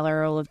staring down the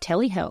barrel of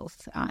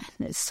telehealth.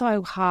 It's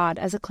so hard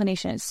as a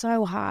clinician. It's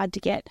so hard to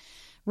get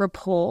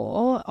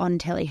rapport on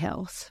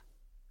telehealth.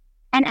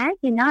 And as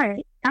you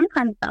know,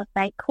 sometimes they'll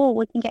say, cool,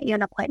 we can get you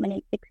an appointment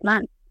in 6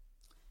 months.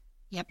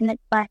 Yep. And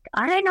it's like,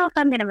 I don't know if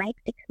I'm going to make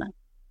 6 months.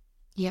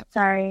 Yep.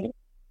 So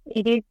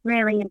it is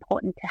really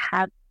important to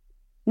have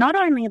not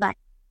only like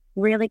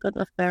really good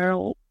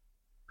referral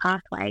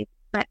pathways,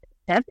 but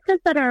services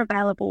that are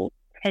available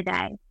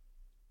today,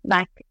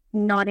 like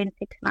not in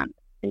 6 months,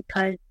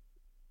 because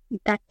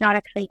that's not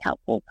actually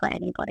helpful for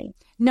anybody.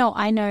 No,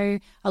 I know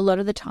a lot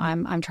of the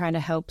time I'm trying to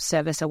help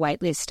service a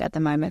wait list at the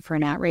moment for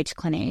an outreach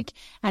clinic.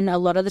 And a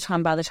lot of the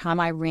time, by the time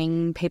I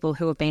ring people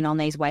who have been on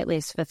these wait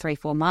lists for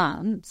 3-4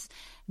 months,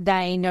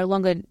 they no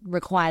longer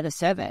require the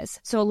service.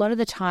 So a lot of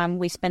the time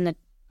we spend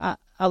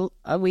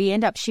we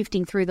end up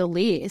shifting through the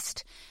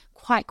list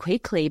quite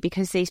quickly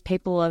because these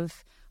people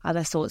have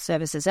either sought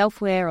services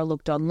elsewhere or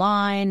looked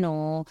online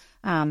or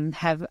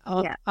have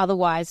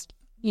otherwise,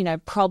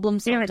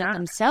 problems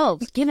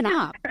themselves, given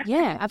up.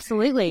 Yeah,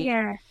 absolutely.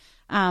 Yeah.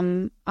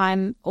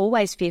 I'm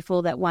always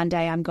fearful that one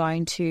day I'm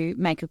going to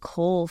make a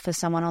call for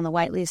someone on the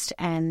wait list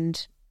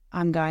and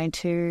I'm going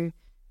to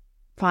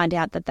find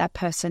out that that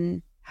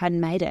person hadn't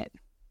made it.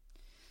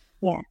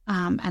 Yeah.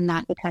 And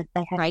that because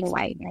they had breaks to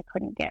wait and they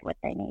couldn't get what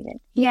they needed.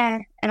 Yeah.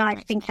 And I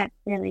think that's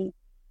really,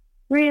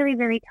 really,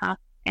 really tough.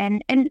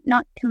 And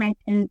not to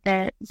mention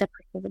the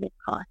prohibitive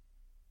cost.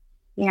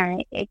 You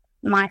know,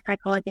 my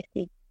psychologist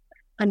is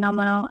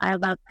phenomenal. I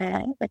love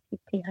her, but she's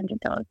 $200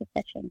 a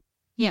session.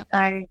 Yeah.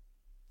 So,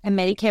 and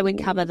Medicare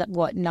would cover that,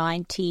 what,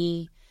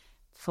 90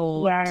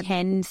 for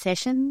 10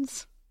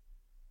 sessions?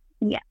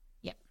 Yeah.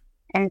 Yeah.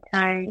 And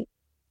so,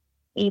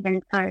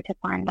 even so, to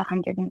find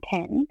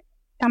 110,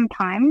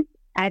 sometimes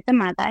as a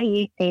mother,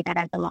 you see that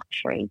as a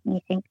luxury. And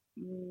you think,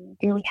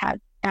 do we have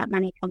that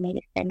money for me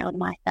to spend on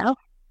myself?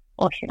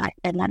 Or should I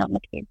spend that on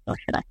the kids? Or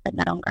should I spend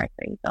that on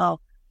groceries? Or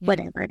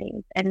whatever it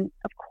is. And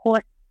of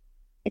course,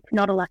 it's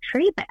not a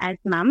luxury, but as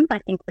mums, I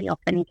think we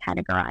often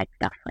categorize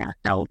stuff for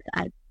ourselves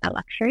as a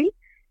luxury.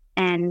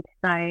 And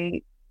so,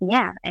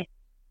 yeah,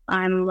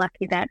 I'm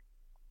lucky that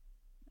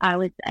I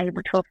was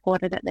able to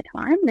afford it at the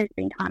time. There's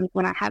been times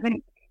when I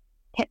haven't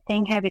kept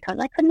seeing her because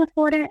I couldn't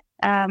afford it.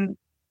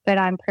 But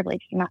I'm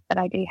privileged enough that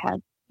I do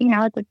have, you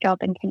know, a good job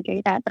and can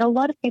do that. But a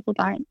lot of people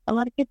don't. A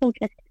lot of people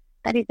just,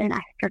 that is an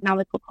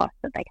astronomical cost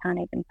that they can't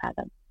even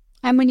fathom.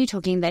 And when you're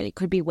talking that it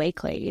could be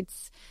weekly,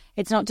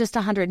 it's not just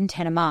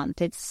 110 a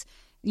month. It's,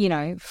 you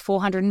know,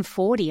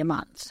 440 a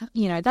month.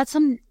 You know, that's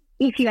some.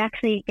 If you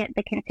actually get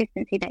the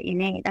consistency that you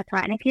need, that's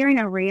right. And if you're in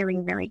a really,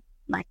 really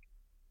like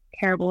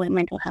terrible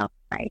mental health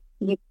space,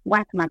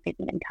 once a month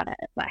isn't going to cut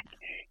it. Like,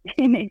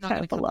 you need to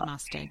have a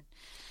lot.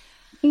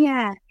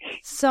 Yeah.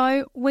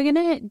 So we're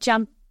going to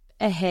jump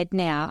ahead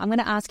now. I'm going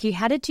to ask you,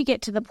 how did you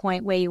get to the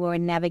point where you were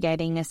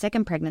navigating a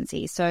second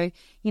pregnancy? So,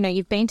 you know,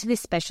 you've been to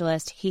this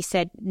specialist. He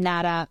said,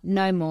 nada,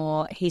 no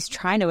more. He's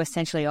trying to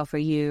essentially offer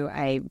you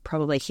a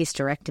probably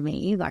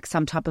hysterectomy, like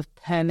some type of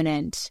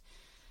permanent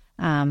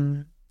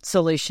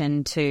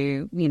solution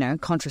to, you know,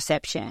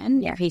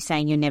 contraception. Yeah. He's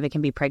saying you never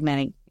can be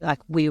pregnant. Like,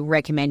 we're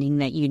recommending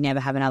that you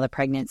never have another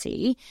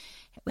pregnancy.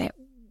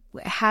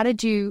 How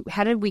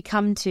did we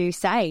come to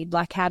SAID?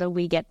 Like, how did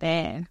we get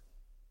there?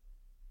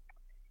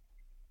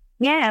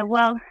 Yeah,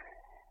 well,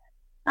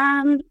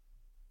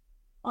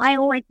 I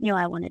always knew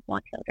I wanted more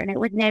children. It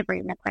was never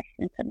even a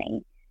question for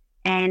me.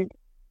 And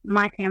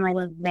my family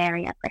was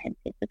very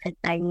apprehensive because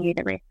they knew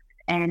the risks,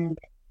 and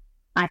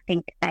I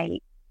think I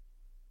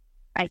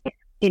just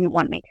didn't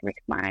want me to risk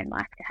my own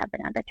life to have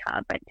another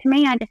child. But to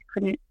me, I just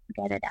couldn't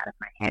get it out of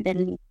my head,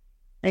 and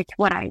it's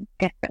what I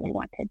desperately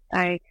wanted.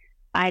 So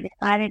I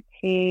decided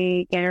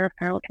to get a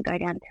referral to go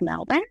down to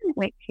Melbourne,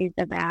 which is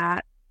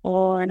about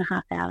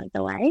 4.5 hours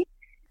away,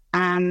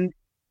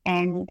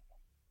 and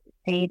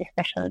see the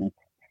specialist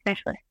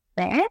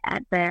there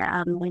at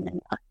the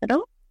Women's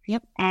Hospital.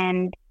 Yep.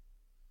 And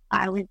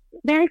I was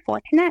very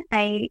fortunate.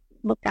 They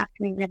looked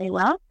after me really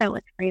well, so it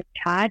was free of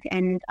charge.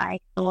 And I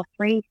saw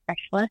 3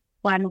 specialists.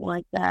 One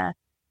was a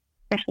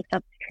specialist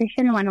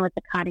obstetrician, one was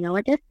a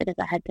cardiologist because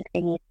I had the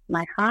thing with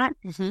my heart,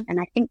 and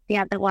I think the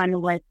other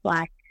one was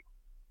like,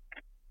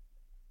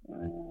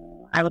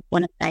 I would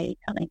want to say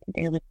something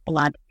to do with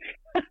blood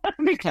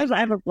because I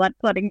have a blood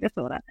clotting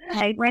disorder.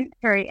 They went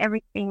through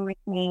everything with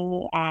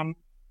me and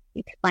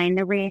explained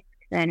the risks,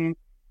 and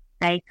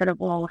they sort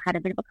of all had a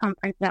bit of a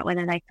conference about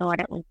whether they thought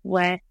it was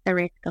worth the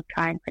risk of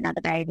trying for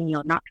another baby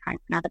or not trying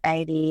for another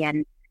baby,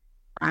 and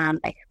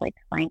basically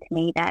explained to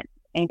me that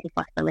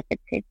antiphospholipid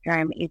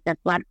syndrome is a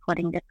blood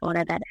clotting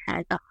disorder that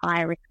has a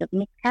high risk of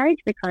miscarriage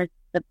because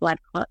the blood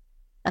clots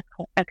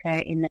occur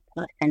in the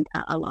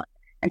placenta a lot.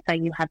 And so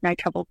you have no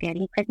trouble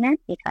getting pregnant,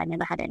 which I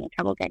never had any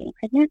trouble getting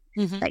pregnant,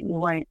 but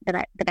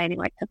the baby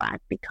won't survive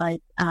because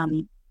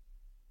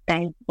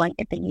they won't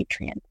get the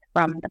nutrients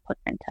from the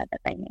placenta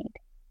that they need.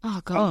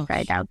 Oh, gosh.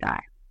 And so they'll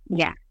die.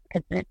 Yeah,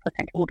 because the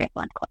placenta will get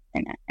blood clots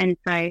in it. And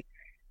so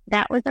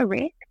that was a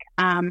risk.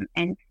 And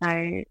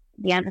so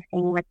the other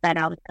thing was that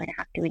I was going to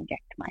have to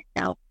inject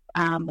myself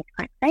with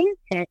clomiphene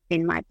to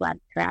thin my blood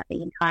throughout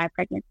the entire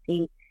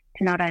pregnancy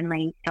to not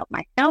only stop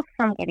myself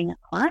from getting a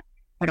clot,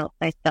 but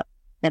also stop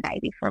the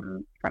baby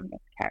from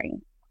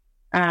miscarrying.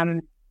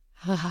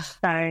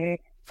 So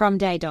from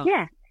day dot?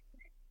 Yeah,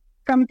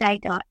 from day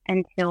dot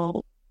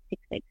until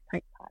 6 weeks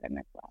postpartum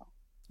as well.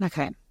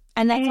 Okay.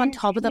 And that's on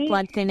top of the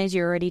blood thinners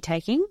you're already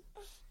taking?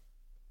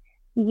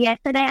 Yeah,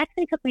 so they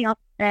actually took me off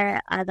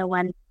the other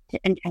one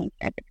and changed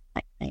over to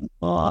clomiphene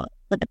for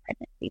the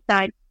pregnancy.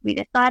 So we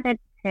decided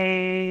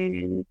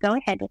to go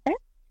ahead with it.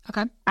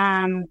 Okay.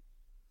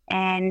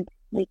 And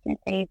we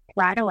conceived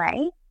right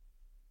away.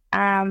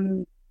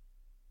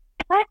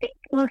 I think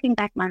looking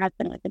back, my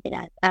husband was a bit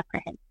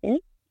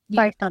apprehensive,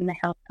 both on the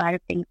health side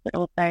of things, but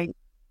also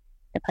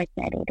the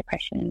postnatal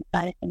depression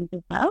side of things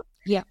as well.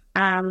 Yeah.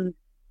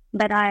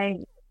 But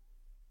I,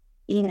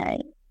 you know,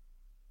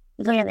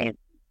 really,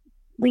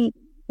 we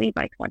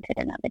both wanted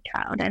another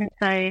child. And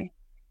so,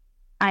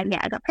 I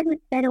got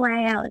pregnant straight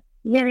away. I was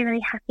really,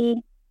 really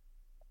happy.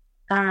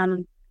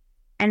 And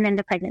then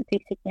the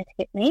pregnancy sickness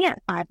hit me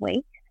at 5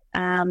 weeks.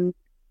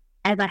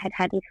 As I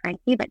had with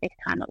Frankie, but this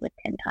time it was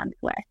 10 times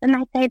worse. And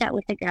they say that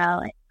with a girl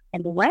it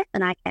can be worse,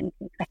 and I can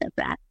confess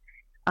that.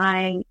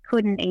 I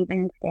couldn't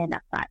even stand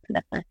upright for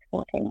the first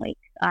 14 weeks.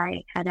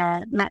 I had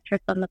a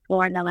mattress on the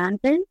floor in the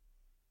lounges,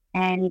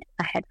 and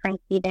I had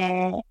Frankie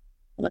there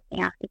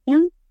looking after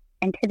him.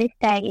 And to this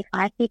day, if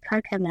I see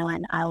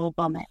Cocomelon, I will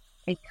vomit,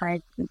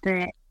 because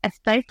the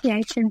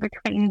association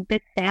between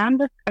the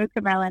sound of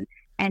Cocomelon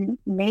and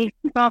me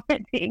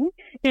vomiting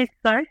is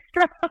so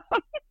strong.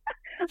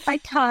 I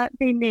can't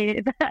be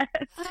near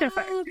that.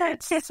 Oh,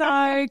 that's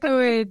so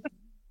good.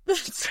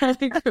 That's so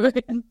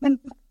good.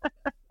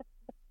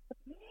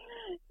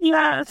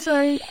 Yeah,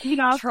 so,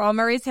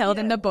 trauma is held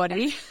in the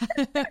body.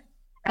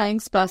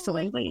 Thanks,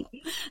 Bustling.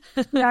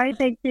 No,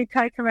 thank you,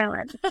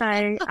 Cocomelon.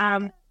 So,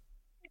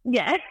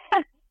 yeah.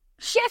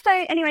 Yeah,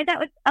 so anyway, that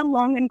was a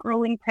long and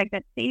grueling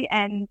pregnancy.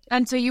 And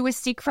so you were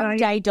sick from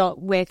day dot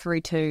where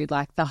through to,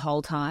 like, the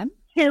whole time?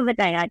 Till the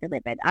day I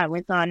delivered. I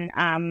was on,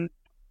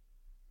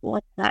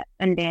 what's that,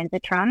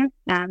 ondansetron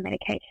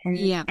medication.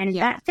 Yeah. And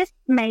that just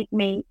made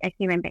me a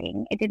human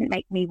being. It didn't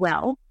make me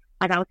well.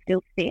 Like, I was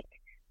still sick,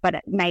 but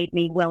it made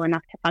me well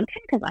enough to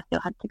function, because I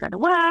still had to go to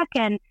work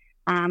and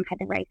had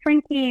to raise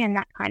Frankie and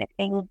that kind of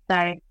thing.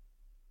 So,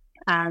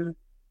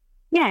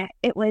 yeah,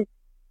 it was.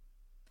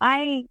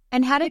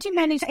 And how did you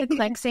manage the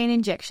Clexane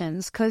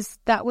injections? Because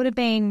that would have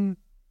been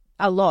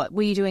a lot.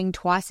 Were you doing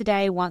twice a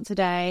day, once a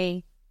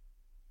day?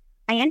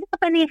 I ended up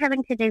only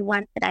having to do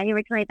once a day.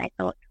 Originally, they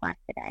thought twice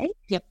a day.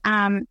 Yep.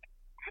 Actually,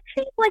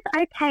 it was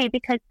okay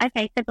because, so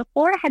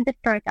before I had the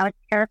stroke, I was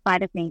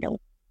terrified of needles,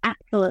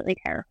 absolutely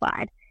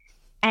terrified.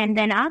 And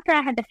then after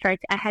I had the stroke,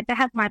 I had to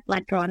have my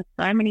blood drawn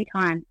so many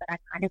times that I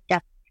kind of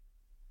just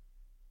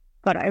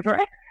got over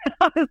it.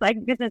 I was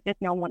like, this is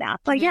just normal now.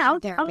 So yeah, I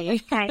was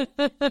okay.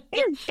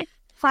 It's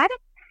quite a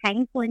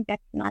painful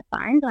injection, I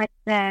find. Like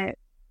the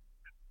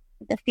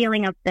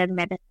feeling of the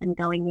medicine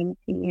going into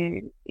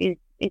you is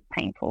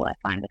painful, I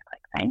find, with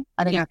Clexane.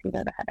 I don't know if you've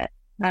ever had it.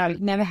 No, I've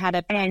never had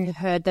it, but I've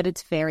heard that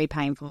it's very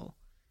painful.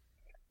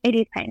 It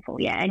is painful,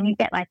 yeah. And you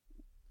get like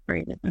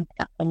bruises and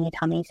stuff on your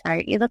tummy, so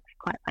it looks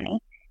quite funny.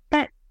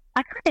 But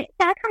I kind of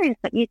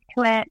just got used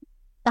to it.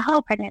 The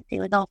whole pregnancy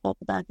was awful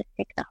because I was just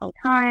sick the whole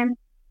time.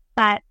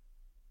 But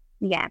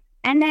yeah,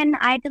 and then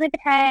I delivered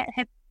her.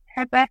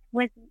 Her birth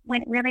went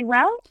really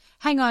well.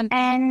 Hang on,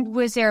 and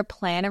was there a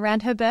plan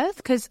around her birth?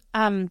 Because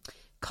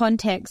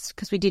context,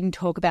 because we didn't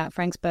talk about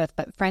Frank's birth,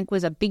 but Frank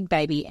was a big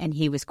baby and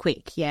he was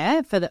quick.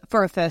 Yeah,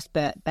 for a first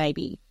birth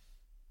baby.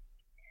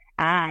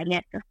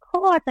 Yes, of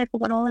course. I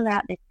forgot all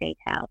about this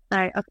detail.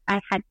 So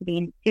I had to be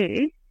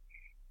induced.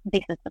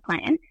 This is the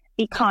plan,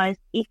 because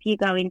if you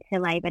go into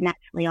labour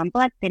naturally on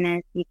blood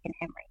thinners, you can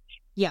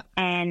hemorrhage. Yeah,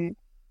 and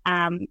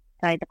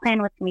so the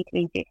plan was for me to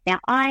be induced. Now,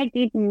 I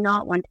did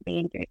not want to be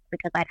induced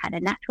because I'd had a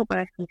natural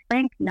birth with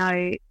Frank,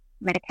 no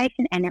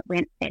medication, and it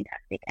went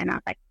fantastic. And I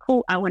was like,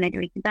 cool, I want to do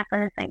exactly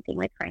the same thing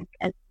with Frank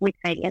as with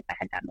Sadie as I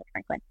had done with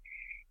Franklin.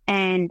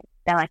 And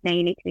they're like, no,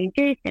 you need to be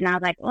induced. And I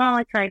was like, well,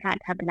 it's very hard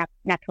to have a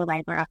natural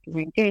labour after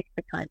you're induced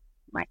because,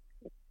 like,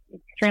 it's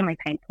extremely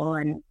painful.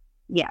 And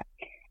yeah.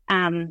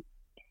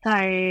 So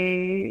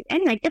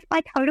anyway, just by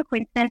total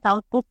coincidence, I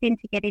was booked in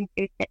to get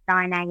induced at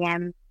 9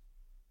 a.m.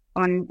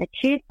 on the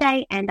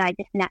Tuesday, and I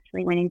just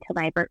naturally went into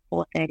labour at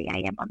 4:30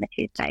 a.m. on the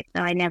Tuesday.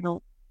 So I never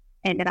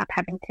ended up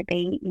having to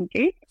be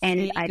induced.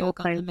 And I'd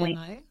also went.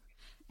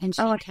 And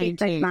she's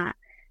so smart.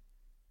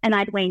 And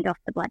I'd weaned off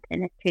the blood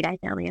thinners 2 days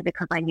earlier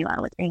because I knew I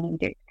was being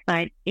induced.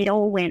 So it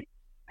all went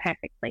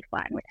perfectly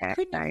fine with her.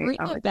 Couldn't have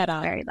written I was better.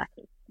 Very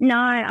lucky. No,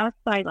 I was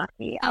so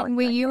lucky.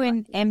 Were you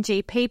in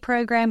MGP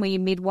program? Were you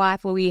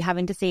midwife? Or were you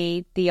having to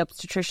see the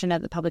obstetrician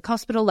at the public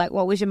hospital? Like,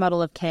 what was your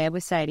model of care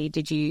with Sadie?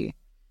 Did you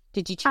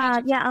change?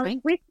 Yeah, I was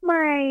with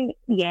my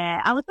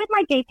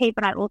GP,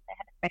 but I also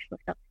had a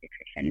specialist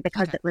obstetrician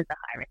because it was a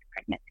high risk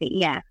pregnancy.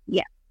 Yeah.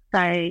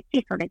 So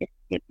she sort of just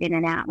dipped in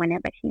and out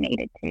whenever she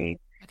needed to. Okay,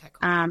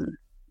 cool.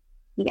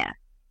 Yeah,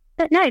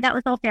 but no, that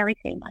was all fairly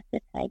seamless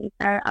with Sadie.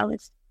 So I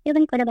was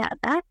feeling good about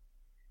that.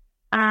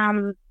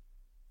 And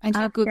she's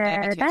a good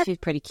baby too. She's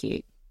pretty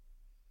cute.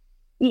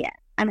 Yeah,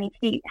 I mean,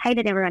 she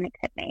hated everyone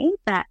except me,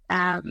 but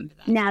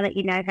now that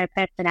you know her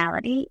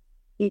personality,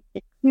 she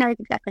just knows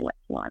exactly what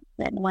she wants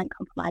and won't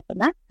compromise on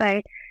that.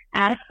 So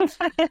I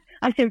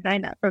should have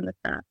known that from the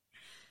start.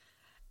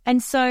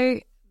 And so,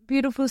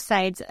 beautiful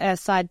Sade's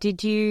side,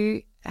 did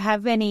you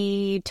have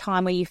any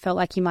time where you felt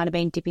like you might have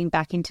been dipping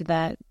back into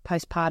that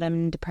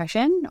postpartum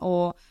depression,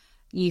 or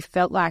you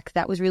felt like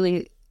that was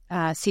really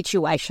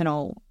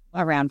situational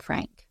around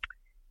Frank?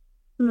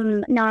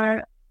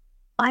 No,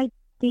 I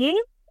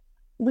did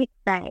with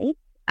Sade,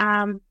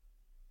 but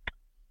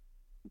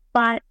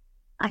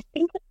I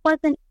think it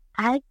wasn't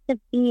as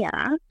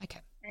severe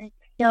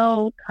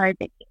until COVID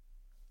hit.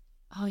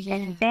 Oh, yeah.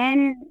 And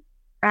then,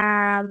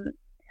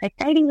 so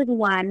Sadie was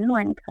 1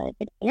 when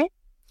COVID hit.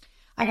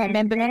 I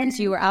remember because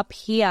you were up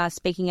here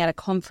speaking at a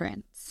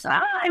conference.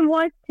 I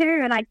was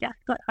too, and I just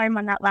got home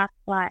on that last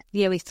flight.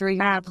 Yeah, we threw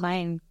you on the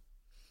plane.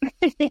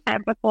 Yeah,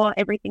 before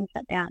everything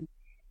shut down.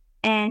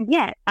 And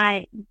yeah,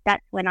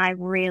 that's when I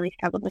really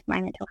struggled with my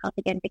mental health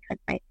again, because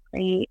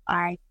basically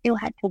I still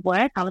had to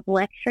work. I was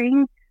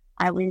lecturing.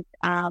 I was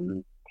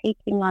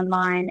teaching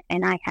online,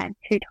 and I had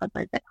 2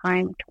 toddlers at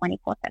home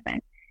 24/7.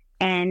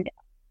 And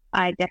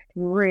I just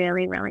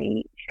really,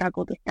 really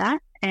struggled with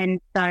that.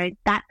 And so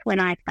that's when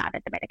I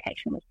started the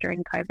medication, was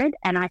during COVID.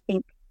 And I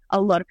think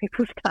a lot of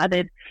people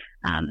started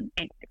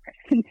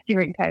antidepressants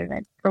during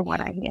COVID, from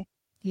what I hear.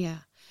 Yeah.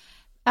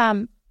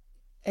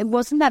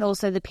 Wasn't that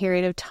also the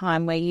period of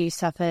time where you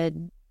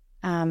suffered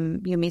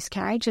your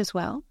miscarriage as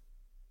well?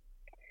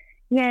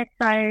 Yeah,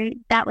 so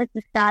that was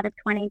the start of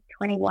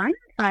 2021.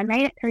 So I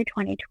made it through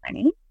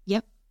 2020.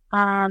 Yep.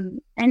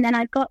 And then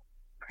I got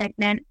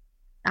pregnant.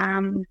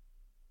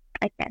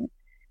 Again,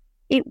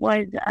 it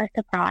was a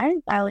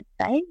surprise, I would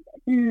say.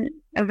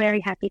 A very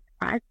happy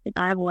surprise, because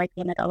I've always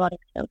wanted a lot of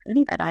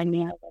children, but I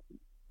knew I wasn't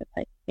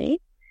supposed to be.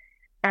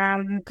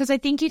 Because I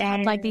think you'd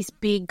had like this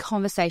big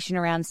conversation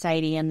around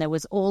Sadie, and there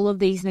was all of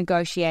these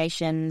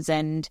negotiations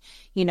and,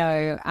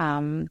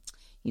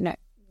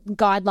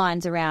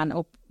 guidelines around,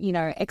 or,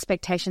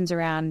 expectations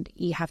around,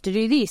 you have to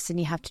do this and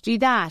you have to do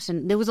that.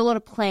 And there was a lot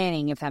of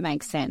planning, if that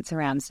makes sense,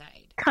 around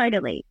Sadie.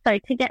 Totally. So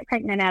to get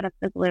pregnant out of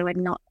the blue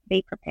and not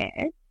be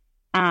prepared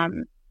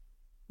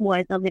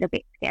was a little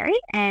bit scary.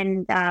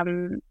 And that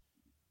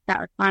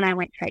was fun. I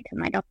went straight to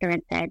my doctor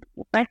and said,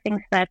 well, first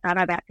things first, I'm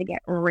about to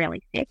get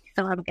really sick,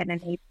 so I'm going to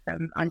need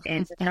some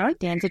ondansetron.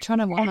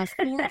 Ondansetron, I want my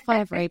 4 or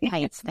 5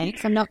 repaints,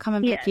 thanks. I'm not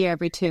coming back here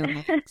every 2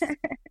 months.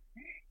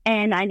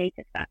 And I need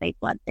to start these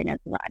blood thinners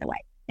right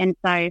away. And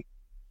so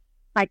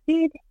I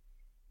did.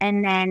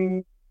 And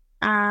then,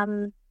 I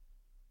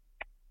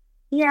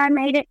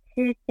made it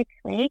to 6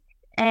 weeks,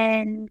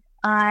 and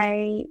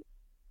I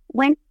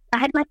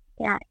had my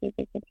sister out here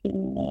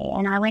visiting me,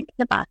 and I went to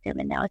the bathroom,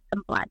 and there was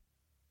some blood.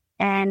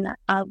 And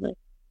I was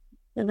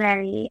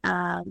very,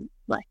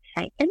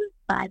 shaken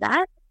by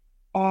that.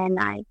 And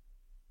I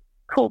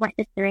called my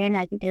sister in,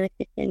 as you do with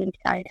sisters, and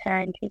showed her,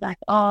 and she's like,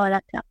 oh,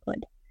 that's not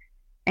good.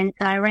 And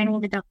so I rang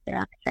the doctor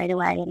up straight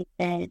away and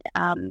said,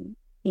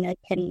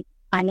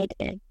 I need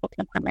to book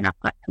an appointment. I've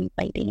got some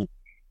bleeding.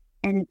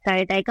 And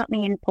so they got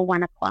me in for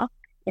 1 o'clock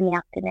in the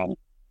afternoon.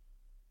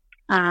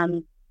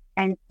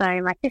 And so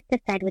my sister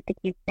stayed with the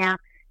kids. Now,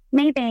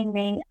 me being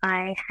me,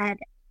 I had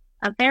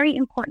a very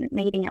important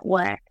meeting at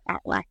work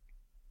at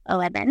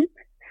 11.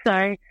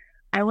 So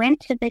I went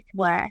to this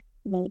work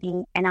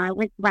meeting, and I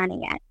was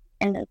running it.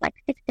 And there was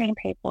 16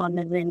 people on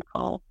the Zoom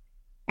call.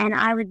 And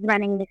I was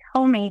running this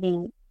whole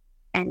meeting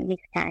and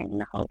miscarrying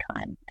the whole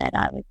time that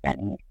I was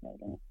running this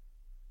meeting.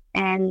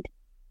 And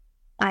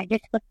I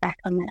just look back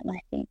on that and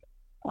I think,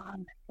 oh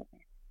my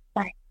goodness,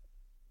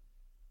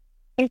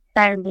 it's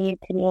so weird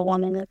to be a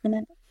woman, isn't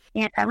it?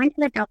 Yeah, so I went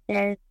to the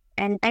doctors,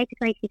 and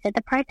basically she said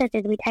the process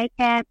is we take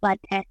a blood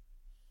test,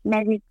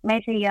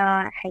 measure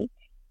your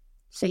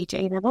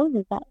HCG levels,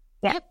 is that?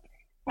 Yeah. Yep.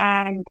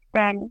 And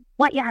then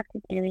what you have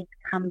to do is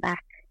come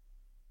back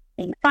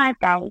in 5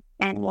 days,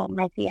 and we'll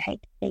measure your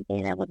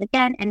HCG levels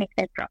again, and if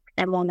there's drops,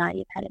 then we'll know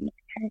you've had a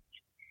miscarriage.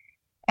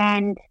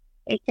 And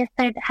it just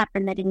so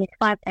happened that in this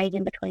 5 days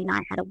in between,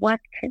 I had a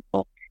work trip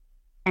booked,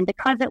 and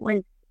because it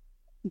was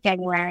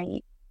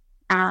January,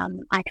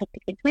 I took the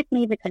kids with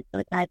me because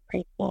it was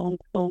preschool and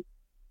school.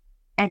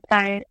 And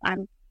so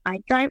I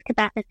drove to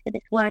Bathurst for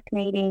this work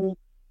meeting.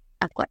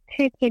 I've got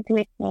 2 kids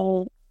with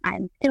me.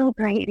 I'm still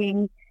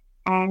breathing.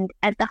 And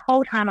at the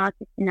whole time, I was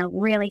just in a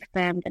really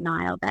firm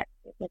denial that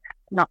it was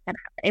not going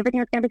to happen. Everything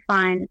was going to be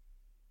fine.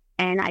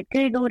 And I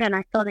Googled, and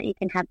I saw that you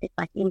can have this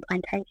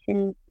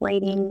implantation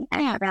bleeding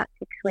at about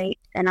 6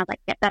 weeks. And I was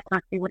like, yep, that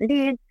must be what it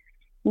is.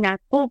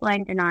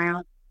 Full-blown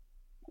denial,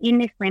 in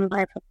this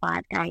limbo for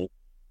 5 days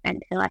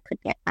until I could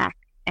get back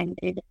and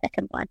do the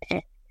second blood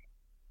test.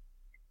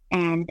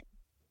 And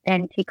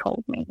then she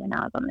called me when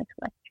I was on this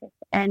work trip.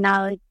 And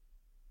I was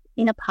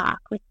in a park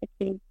with the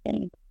kids,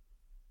 and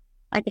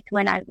I just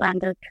went over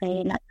under a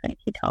tree, and that's when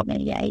she told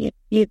me, yeah,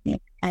 you've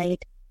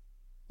miscarried.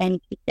 And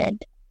she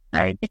said,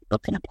 so just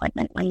book an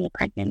appointment when you're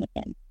pregnant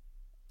again.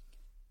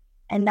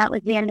 And that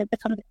was the end of the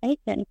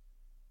conversation.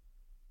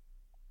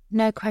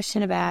 No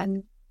question about,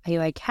 are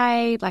you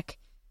okay?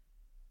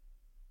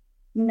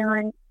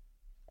 No.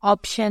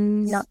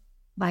 Options? No.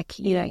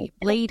 You're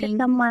bleeding?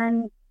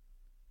 Someone,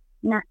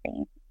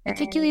 nothing.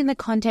 Particularly in the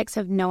context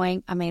of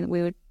knowing,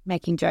 we were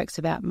making jokes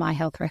about my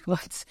health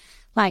records.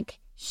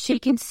 She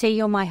can see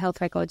your my health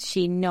records.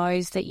 She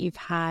knows that you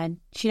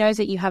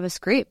have a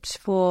script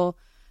for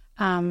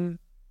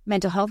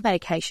mental health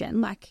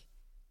medication.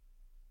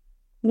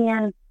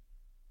 Yeah.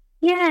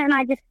 Yeah, and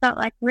I just felt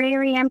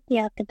really empty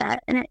after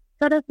that. And it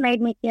sort of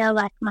made me feel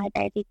like my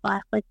baby's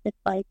life was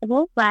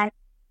disposable.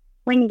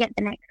 When you get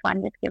the next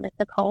one, just give us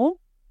a call.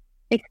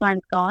 This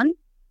one's gone.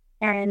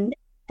 And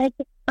I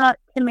just thought,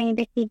 to me,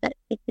 this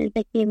is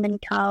a human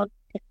child,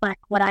 just like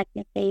what I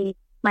can see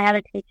my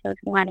other 2 children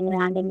running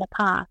around in the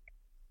park,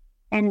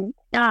 and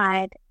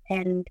died.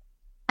 And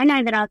I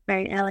know that I was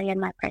very early in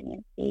my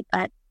pregnancy,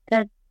 but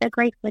the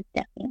grief was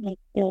definitely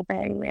still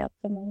very real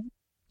for me.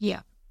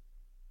 Yeah.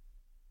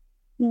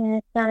 Yeah,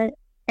 so,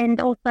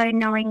 and also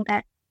knowing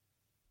that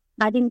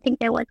I didn't think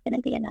there was going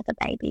to be another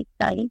baby,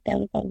 so there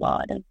was a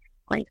lot of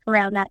grief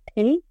around that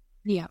too.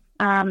 Yeah.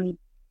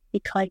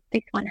 because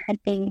this one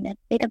had been a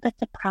bit of a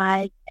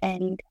surprise,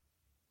 and,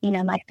 you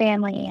know, my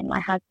family and my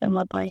husband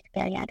were both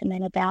very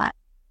adamant about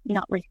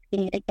not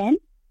risking it again.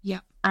 Yeah.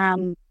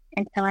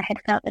 And so I had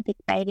felt that this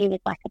baby was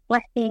like a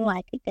blessing,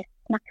 like it just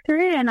snuck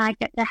through, and I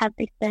get to have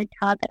this third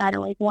child that I'd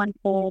always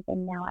wanted,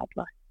 and now I'd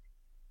lost.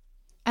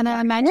 And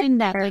I imagine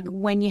that, like,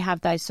 when you have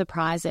those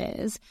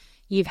surprises,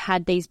 you've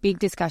had these big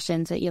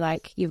discussions that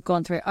you've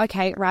gone through,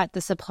 okay, right,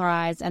 the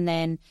surprise, and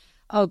then,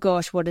 oh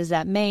gosh, what does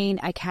that mean?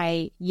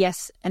 Okay,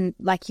 yes. And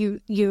like you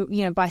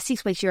know, by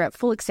 6 weeks, you're at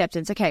full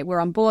acceptance. Okay,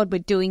 we're on board. We're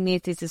doing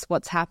this. This is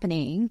what's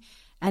happening.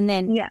 And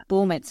then,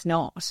 boom, it's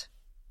not.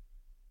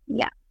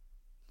 Yeah.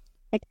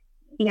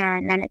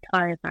 And then it's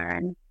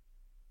over.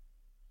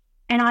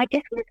 And I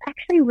just was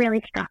actually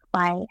really struck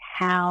by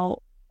how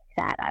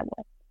sad I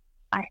was.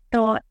 I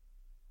thought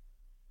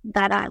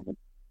that I would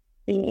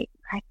be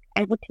like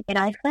able to get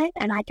over it,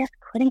 and I just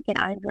couldn't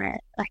get over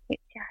it. Like,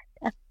 it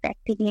just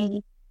affected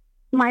me.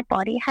 My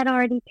body had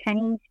already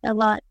changed a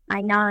lot.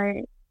 I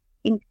know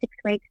in 6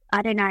 weeks,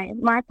 I don't know,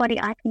 my body,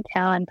 I can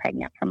tell I'm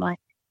pregnant from like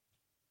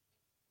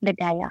the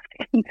day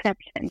after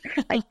conception.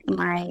 Like,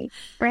 my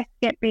breasts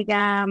get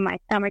bigger, my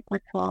stomach was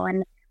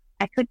swollen.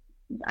 I could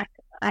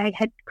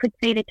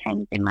see the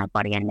change in my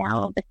body, and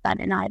now all of a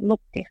sudden I look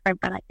different,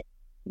 but I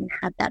didn't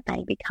have that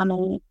baby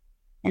coming.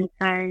 And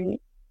so,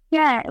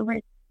 yeah, it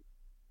was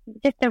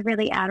just a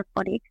really out of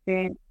body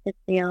experience to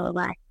feel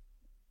like,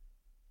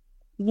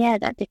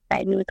 that this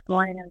baby was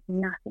born and there was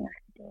nothing I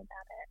could do about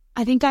it.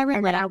 I think I relate.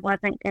 And that I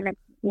wasn't going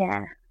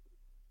to,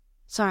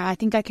 Sorry, I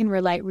think I can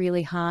relate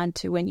really hard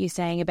to when you're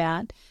saying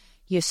about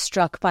you're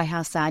struck by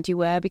how sad you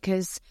were,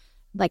 because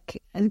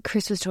like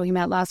Chris was talking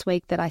about last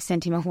week that I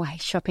sent him away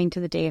shopping to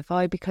the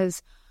DFO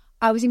because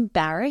I was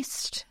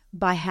embarrassed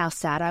by how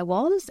sad I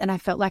was, and I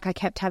felt like I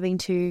kept having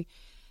to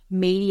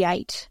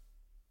mediate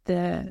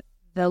the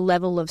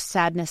level of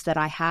sadness that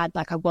I had.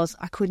 Like,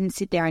 I couldn't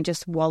sit there and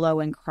just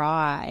wallow and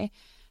cry,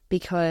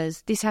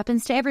 because this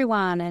happens to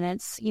everyone, and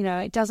it's, you know,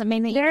 it doesn't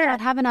mean that you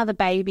can't have another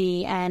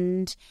baby,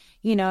 and,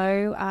 you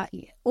know,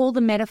 all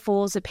the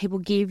metaphors that people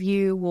give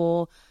you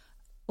or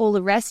all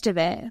the rest of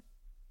it.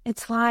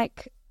 It's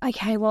like,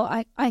 okay,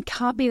 well, I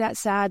can't be that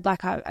sad.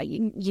 Like,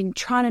 you're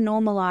trying to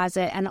normalize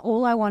it, and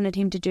all I wanted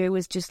him to do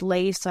was just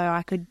leave so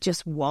I could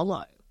just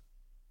wallow.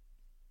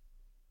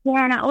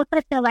 Yeah, and I also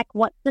feel like,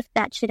 what's the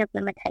statute of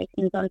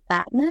limitations on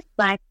sadness?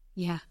 Like,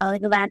 I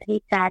was allowed to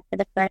be sad for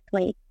the first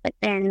week, but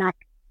then, like,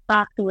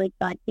 afterwards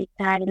I'd be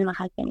sad, and my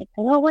husband would say,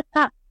 oh, what's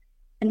up?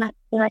 And that's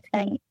like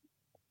saying,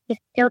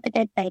 just still the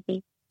dead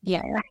baby.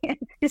 Yeah. Like,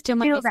 still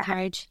my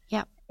miscarriage.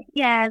 Yeah.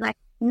 Yeah, like,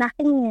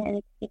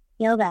 nothing to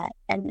feel that.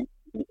 And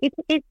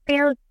it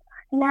feels,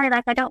 you know,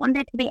 like, I don't want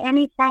there to be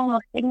any shame or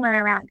stigma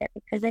around it,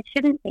 because there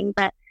shouldn't be,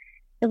 but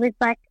it was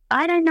like,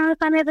 I don't know if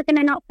I'm ever going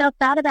to not feel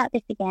sad about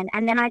this again.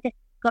 And then I just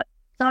got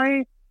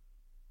so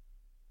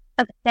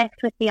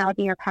obsessed with the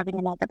idea of having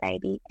another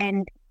baby.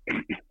 And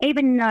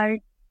even though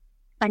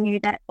I knew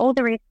that all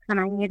the risks, and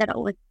I knew that it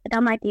was a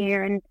dumb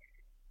idea, and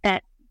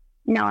that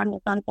no one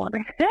was on board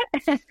with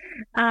it.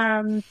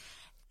 I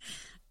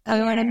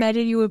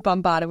imagine you were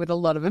bombarded with a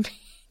lot of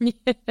opinions.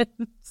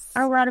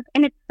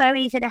 And it's so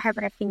easy to have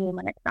an opinion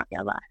when it's not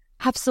your life.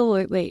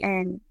 Absolutely.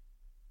 And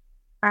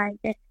I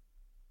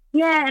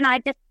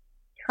just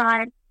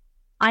tried.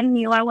 I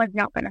knew I was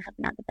not going to have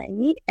another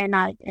baby, and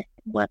I just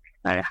worked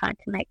so hard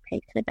to make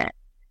peace with it.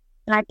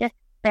 And I just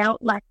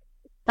felt like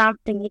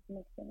something is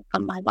missing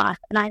from my life.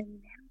 And I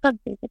remember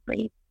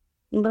vividly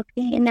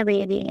looking in the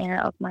rearview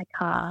mirror of my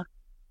car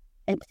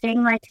and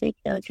seeing my 2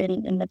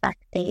 children in the back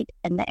seat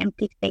and the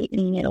empty seat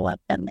in the middle of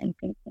them, and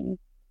thinking,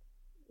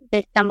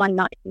 there's someone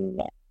not here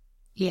yet.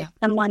 Yeah. There's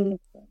someone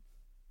missing.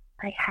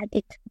 I had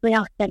this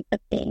real sense of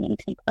being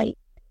incomplete.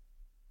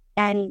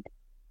 And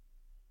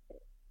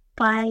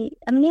by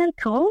a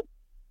miracle,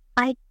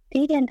 I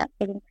did end up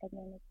getting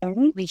pregnant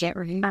again. We get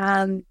Ruby.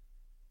 And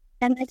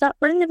I got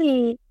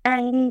Ruby,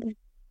 and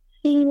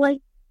she was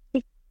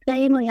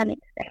extremely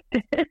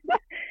unexpected.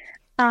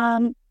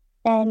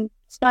 And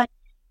such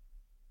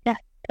just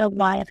a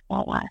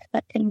wonderful life,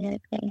 such a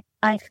miracle.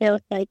 I feel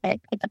so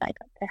grateful that I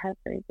got to have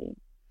Ruby.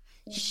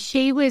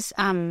 She was,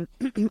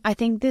 I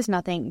think there's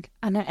nothing,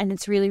 and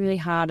it's really, really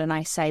hard, and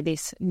I say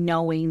this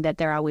knowing that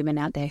there are women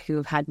out there who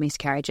have had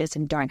miscarriages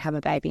and don't have a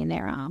baby in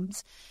their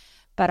arms,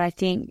 but I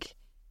think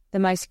the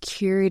most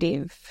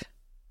curative,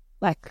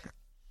 like,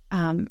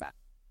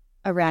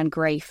 around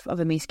grief of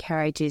a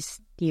miscarriage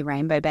is your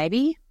rainbow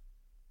baby.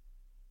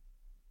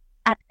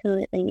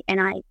 Absolutely,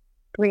 and I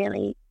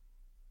really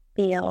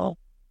feel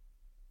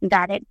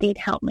that it did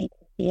help me to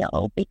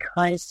heal,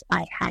 because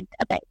I had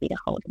a baby to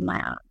hold in my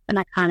arms, and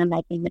I kind of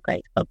imagine the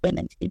grief of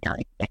women who don't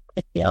expect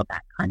to feel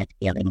that kind of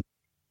feeling.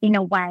 In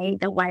a way,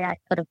 the way I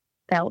sort of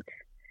felt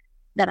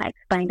that I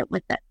explained it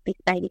was that this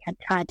baby had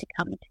tried to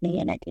come to me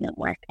and it didn't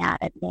work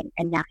out, and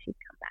now she's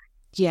come back.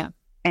 Yeah.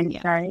 And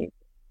so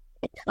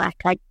it's like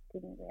I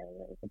didn't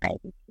really lose a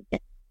baby. She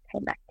just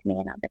came back to me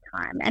another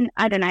time. And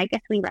I don't know, I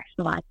guess we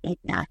rationalise things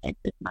in our heads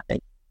as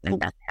mothers, and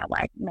that's how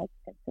I make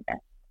sense of it.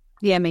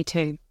 Yeah, me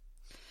too.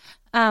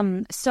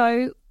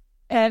 So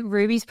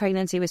Ruby's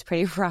pregnancy was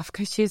pretty rough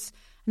because she's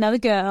another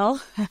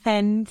girl,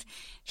 and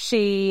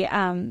she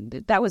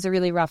that was a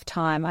really rough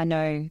time. I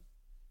know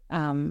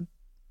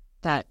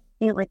that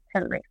it was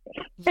horrific.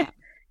 Yeah.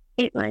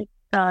 It was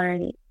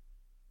so.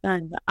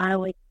 I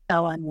was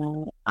so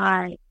unwell.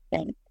 I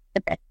spent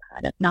the best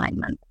part of 9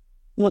 months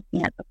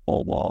looking at the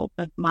four walls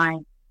of my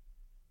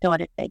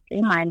daughter's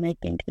bedroom. I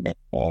moved into the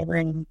spare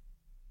room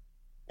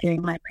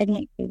during my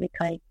pregnancy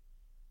because,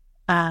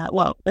 it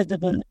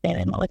wasn't spare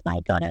room, it was my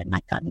daughter and my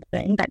son's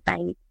room, but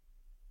they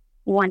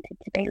wanted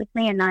to be with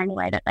me, and the only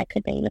way that they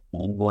could be with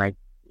me was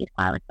if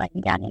I was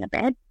laying down in a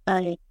bed.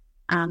 So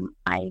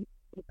I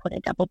put a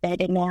double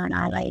bed in there, and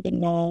I laid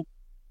in there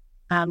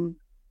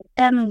with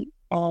them,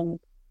 and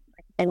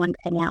they wanted to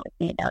hang out with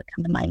me, they would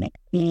come to my next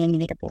to me and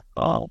read a book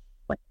or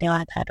watch the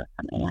iPad or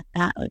something like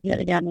that. It was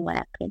really the only way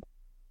I could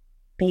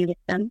be with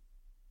them.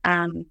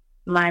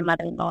 My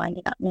mother-in-law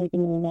ended up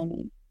moving in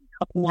and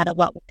helping out a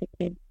lot with the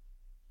kids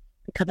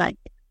because I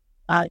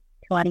was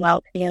too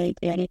unwell to really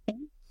do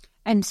anything.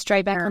 And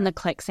straight back on the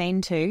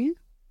Clexane too?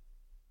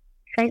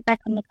 Straight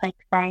back on the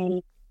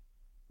Clexane.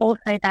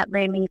 Also that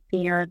looming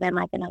fear of, am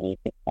I going to leave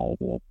this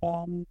baby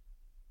again?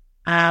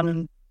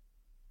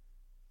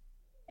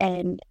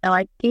 And so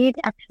I did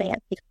actually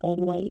at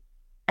 16 weeks,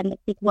 and this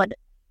is what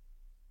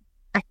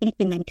I think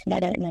we mentioned, I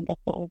don't remember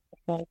before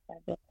we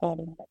started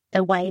recording, but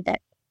the way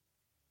that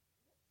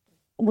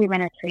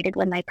women are treated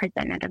when they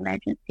present an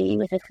emergency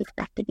was a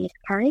suspected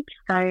miscarriage.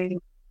 So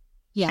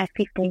at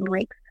 15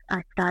 weeks,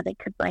 I started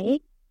to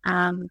bleed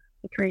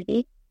with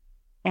Ruby,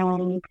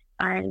 and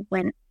I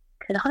went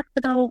to the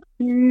hospital,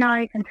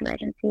 no sense of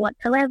urgency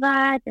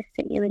whatsoever, just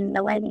sit you in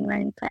the waiting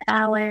room for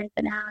hours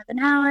and hours and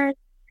hours,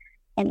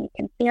 and you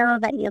can feel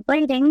that you're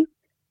bleeding,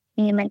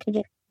 and you're meant to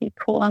just be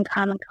cool and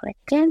calm and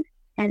collected.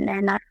 And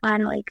then I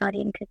finally got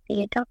in to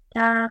see a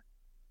doctor,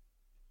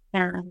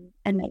 and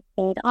they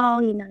said,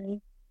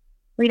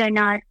 we don't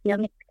know if you're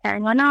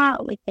miscarrying or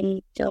not, we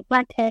can do a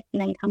blood test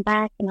and then come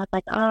back. And I was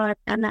like, I've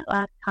done that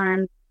last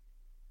time.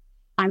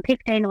 I'm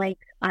 15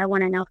 weeks. I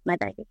want to know if my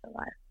baby's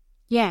alive.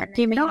 Yeah,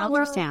 give me an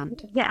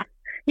ultrasound. Yeah,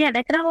 they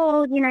said,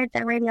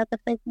 the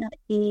radiographer's not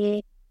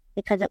here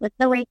because it was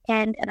the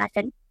weekend. And I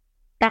said,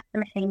 that's the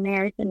machine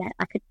there, isn't it?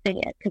 I could see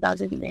it because I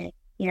was in the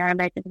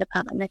emergency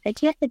department. And they said,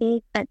 yes, it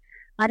is, but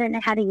I don't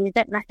know how to use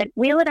it. And I said,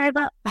 wheel it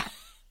over.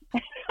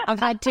 I've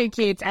had 2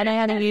 kids. I know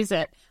how to use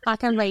it. I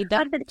can read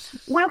that. I said,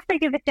 we'll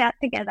figure this out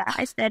together.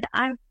 I said,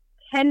 I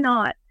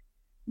cannot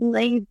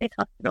leave this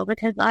hospital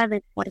because I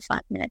live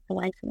 45 minutes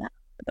away from that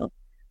hospital.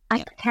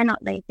 I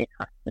cannot leave this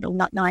hospital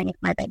not knowing if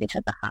my baby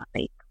has a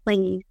heartbeat.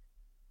 Please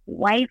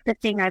wave the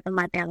thing over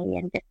my belly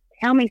and just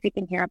tell me if you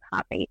can hear a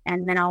heartbeat,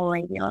 and then I'll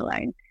leave you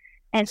alone.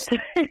 And so,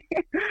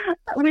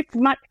 with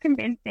much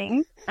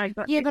convincing, I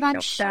got but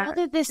I'm sure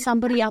that there's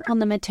somebody up on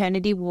the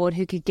maternity ward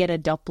who could get a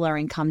Doppler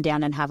and come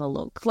down and have a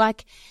look.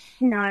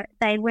 No,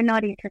 they were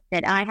not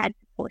interested. I had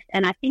to push,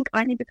 and I think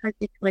only because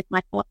this was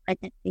my 4th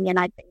pregnancy and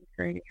I'd been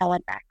through hell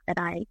and back that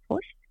I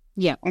pushed.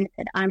 Yeah, and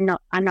said, I'm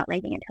not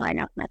leaving until I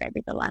know if my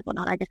baby's alive or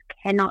not. I just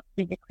cannot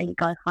physically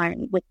go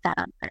home with that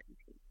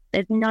uncertainty.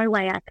 There's no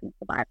way I can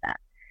survive that.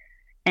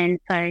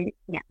 And so,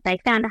 they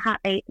found a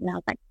heartbeat, and I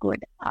was like,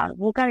 good,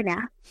 we'll go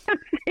now.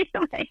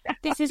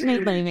 This is me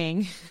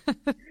leaving.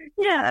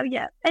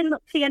 Yeah. And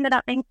look, she ended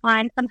up being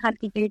fine. Sometimes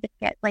you do just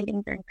get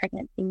bleeding during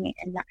pregnancy,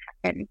 and that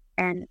happens.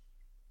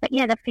 But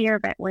the fear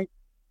of it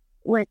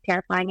was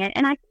terrifying.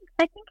 And I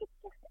think it's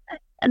just,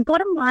 and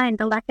bottom line,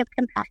 the lack of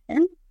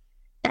compassion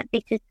that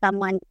this is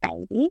someone's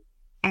baby,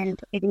 and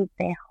it is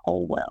their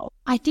whole world.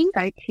 I think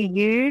so. To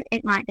you,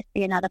 it might just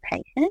be another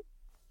patient.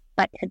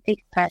 But to this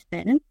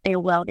person, their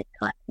world is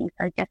collapsing.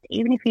 So just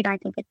even if you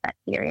don't think it's that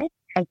serious,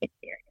 take it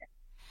serious.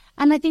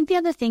 And I think the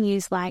other thing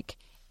is,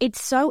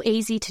 it's so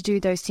easy to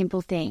do those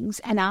simple things,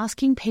 and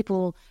asking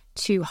people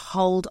to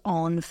hold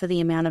on for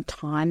the amount of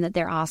time that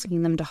they're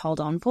asking them to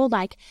hold on for.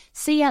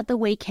 See you at the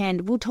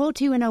weekend. We'll talk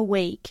to you in a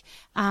week.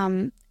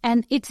 And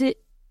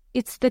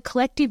it's the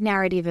collective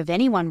narrative of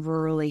anyone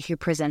rurally who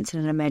presents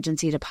in an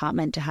emergency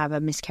department to have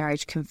a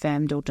miscarriage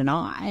confirmed or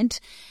denied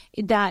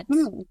that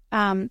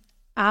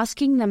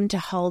asking them to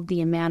hold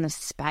the amount of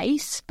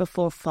space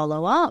before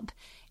follow-up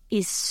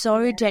is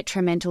so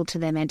detrimental to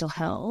their mental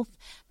health,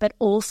 but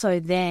also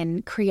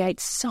then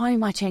creates so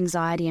much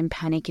anxiety and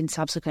panic in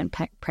subsequent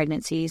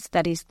pregnancies.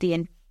 That is the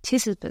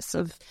antithesis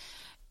of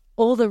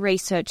all the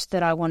research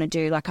that I want to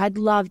do. I'd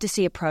love to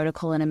see a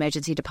protocol in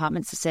emergency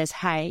departments that says,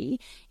 hey,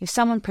 if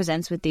someone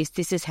presents with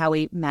this is how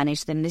we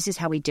manage them, this is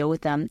how we deal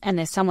with them, and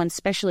there's someone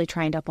specially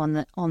trained up on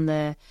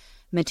the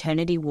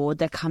maternity ward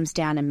that comes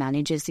down and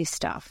manages this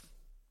stuff.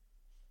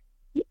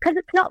 Because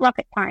it's not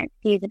rocket science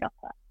to use a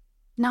doctor.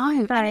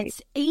 No, so it's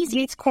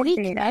easy. It's quick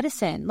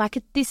medicine.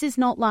 This is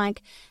not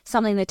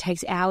something that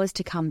takes hours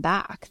to come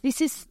back.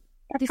 Right.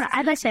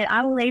 As I said,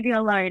 I will leave you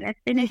alone. As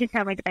soon as you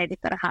tell me the baby's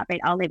got a heartbeat,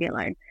 I'll leave you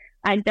alone.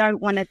 I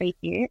don't want to be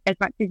here as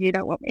much as you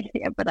don't want me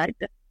here, but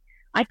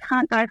I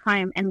can't go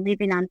home and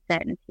live in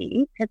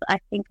uncertainty because I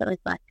think it was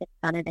like a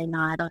Saturday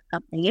night or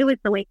something. It was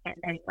the weekend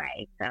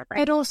anyway. So I was like,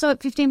 And also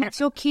at 15 months,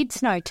 your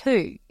kids know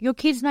too. Your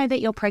kids know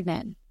that you're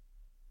pregnant.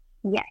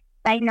 yes,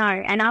 they know.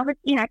 And I was,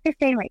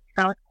 15 weeks,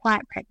 so I was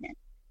quite pregnant.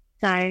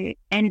 So,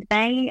 and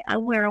they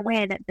were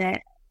aware that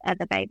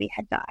the baby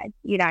had died,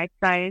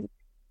 so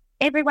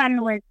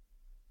everyone was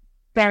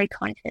very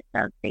conscious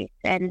of this.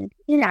 And,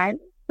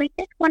 we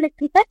just wanted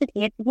some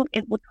certainty. It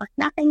would cost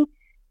nothing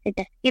to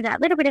just give that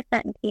little bit of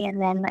certainty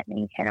and then let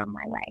me head on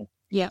my way.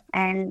 Yeah.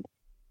 And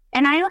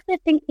I also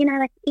think,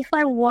 if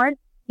I was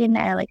in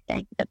the early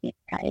stages of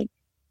miscarriage,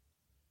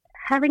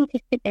 having to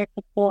sit there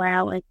for 4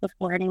 hours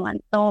before anyone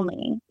saw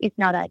me is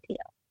not ideal.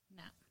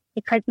 No.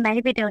 Because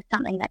maybe there was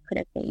something that could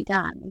have been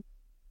done.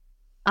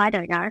 I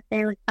don't know if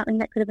there was something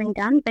that could have been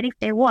done, but if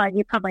there was,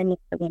 you probably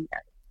missed the window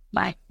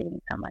by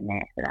seeing someone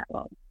there for that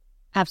long.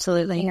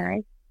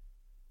 Absolutely.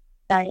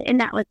 So, and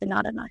that was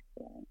not a nice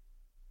feeling.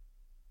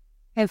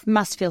 It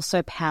must feel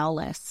so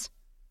powerless.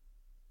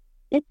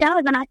 It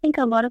does, and I think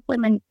a lot of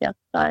women feel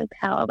so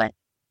powerless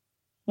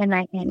when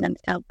they hand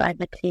themselves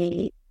over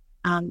to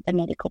the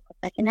medical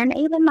profession. And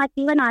even like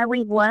you and I,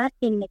 we work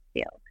in this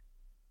field.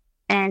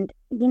 And,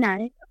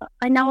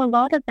 I know a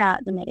lot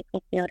about the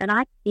medical field, and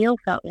I still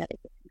felt really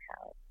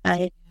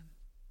disempowered.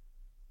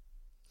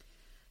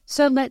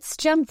 So let's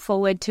jump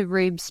forward to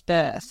Rube's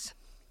birth.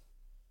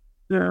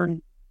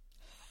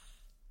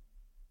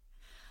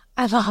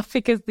 I laugh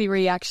because the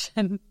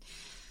reaction.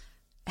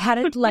 How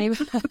did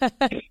labour,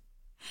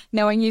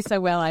 knowing you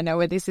so well, I know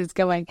where this is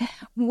going.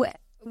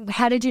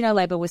 How did you know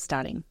labour was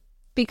starting?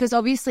 Because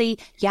obviously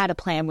you had a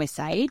plan with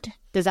Sade.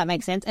 Does that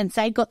make sense? And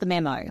Sade got the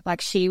memo. Like,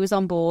 she was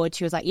on board.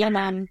 She was like, yeah,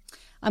 Mum,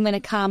 I'm going to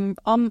come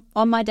on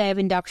my day of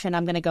induction.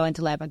 I'm going to go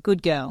into labour.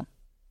 Good girl.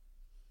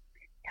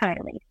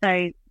 Totally.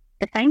 So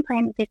the same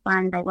plan as this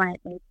one, they wanted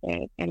me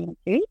to get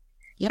induced.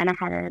 Yep. And I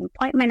had an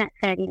appointment at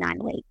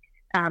 39 weeks.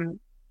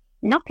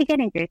 Not to get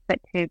induced, but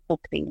to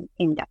book the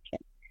induction.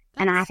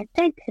 And I had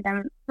said to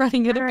them,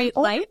 running it a bit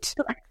late.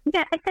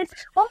 Yeah, I said,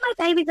 all my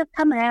babies have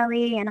come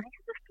early, and I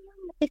have a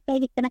feeling that this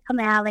baby's going to come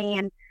early,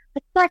 and I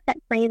feel like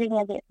that's breathing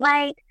a bit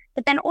late.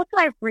 But then also,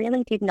 I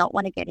really did not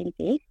want to get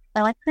induced,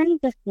 so I kind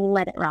of just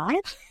let it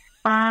ride.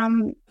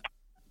 Not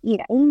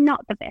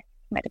the best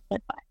medical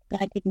advice,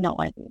 but I did not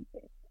want to be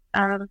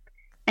induced.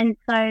 And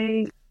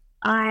so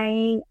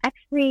I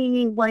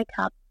actually woke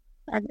up.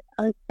 I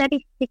was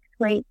 36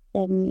 weeks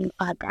and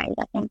 5 days,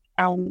 I think,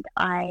 and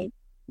I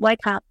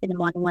woke up in the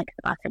morning, went to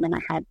the bathroom, and I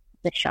had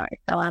the show.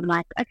 So I'm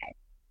like, okay.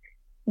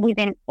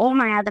 Within all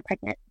my other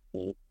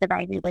pregnancies, the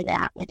baby was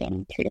out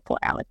within 2 to 4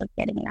 hours of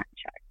getting that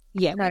show.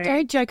 Yeah, we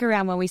don't joke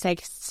around when we say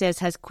Says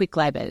has quick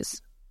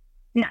labours.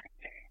 No.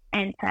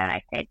 And so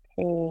I said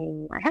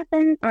to my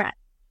husband, all right,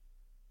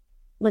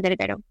 we're going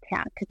to go to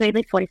town because we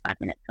live 45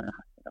 minutes from the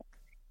hospital.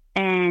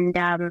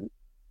 And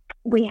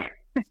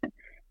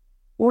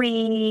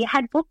we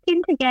had booked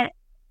in to get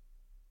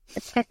a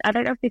test. I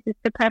don't know if this is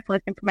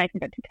superfluous information,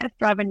 but to test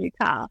drive a new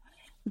car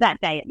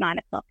that day at 9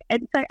 o'clock.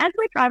 And so as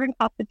we're driving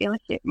past the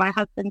dealership, my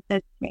husband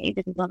says to me,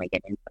 this is when we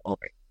get into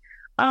August,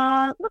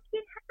 look,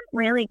 you haven't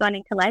really gone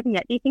into labour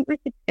yet. Do you think we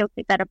should still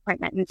keep that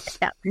appointment and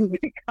test out the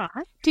new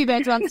car? 2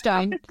 birds, 1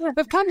 stone.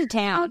 We've come to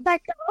town. I was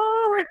like,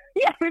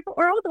 yeah,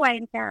 we're all the way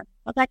in town.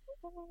 I was like,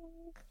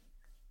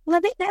 well,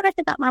 a bit nervous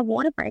about my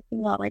water breaking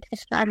while we're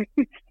test driving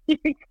the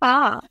new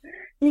car.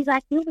 And he's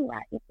like, you'll be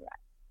right.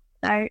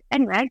 So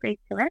anyway, I agreed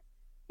to it.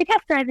 We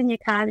test drove the new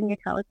car. The new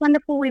car was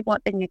wonderful. We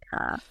bought the new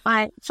car.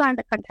 I signed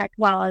the contract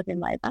while I was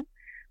in labour.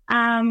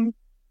 And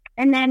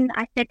then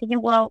I said to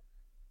him, well,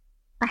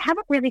 I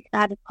haven't really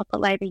started proper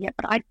labour yet,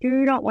 but I do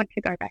not want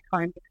to go back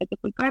home because if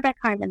we go back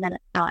home and then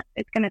it starts,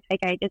 it's going to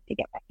take ages to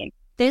get back in.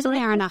 There's an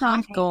hour and a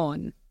half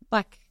gone.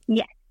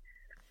 Yes.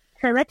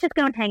 So let's just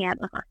go and hang out at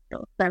the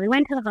hospital. So we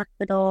went to the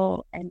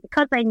hospital, and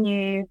because they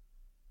knew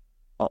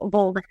of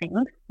all the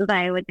things,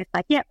 they were just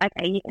like, yep,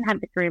 okay, you can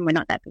have this room. We're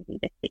not that busy,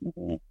 just sitting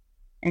here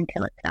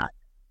until it starts.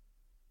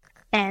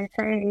 And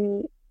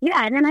so,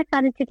 yeah, and then I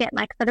started to get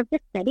sort of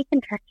just steady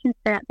contractions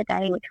throughout the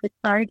day, which was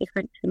so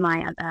different to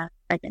my other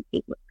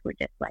pregnancies, which were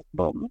just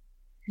boom.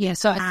 Yeah,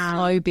 so a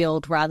slow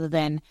build rather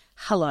than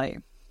hello.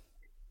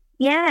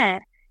 Yeah.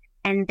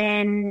 And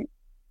then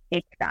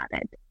it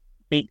started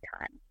big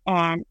time,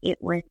 and it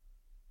was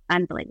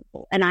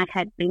unbelievable. And I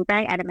had been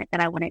very adamant that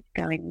I wanted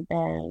to go in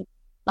the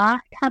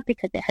bathtub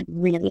because it had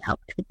really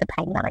helped with the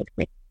pain relief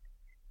with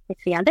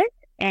the others.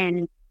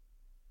 And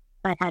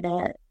I had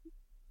a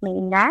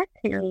nurse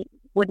who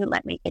wouldn't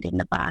let me get in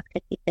the bath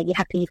because she said you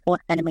have to use 4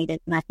 centimetres,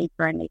 and I think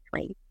for only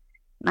 3.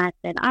 And I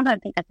said, I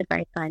don't think that's a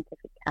very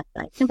scientific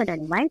calculation, but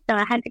anyway, so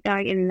I had to go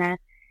in the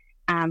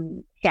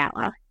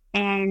shower,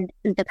 and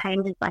the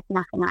pain was like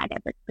nothing I'd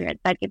ever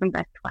experienced. I'd given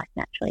birth twice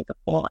naturally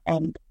before,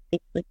 and this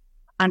was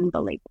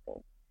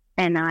unbelievable.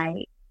 And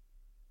I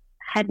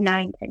had no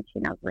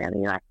intention of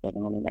really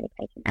getting any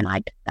medication, and I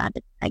just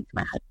started saying to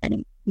my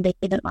husband, this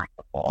isn't like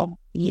before.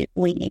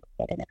 We need to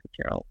get an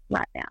epidural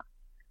right now.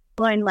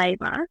 Blown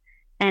labour,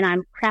 and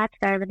I'm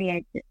crouched over the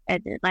edge,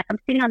 like I'm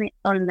sitting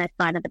on the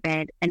side of the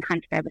bed and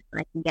hunched over so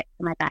I can get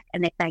to my back,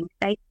 and they're saying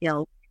stay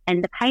still,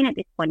 and the pain at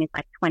this point is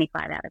like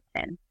 25 out of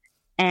 10,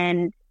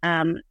 and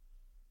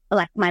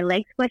like my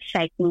legs were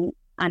shaking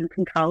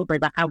uncontrollably,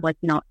 like I was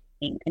not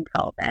in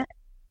control of it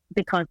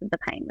because of the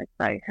pain was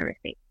so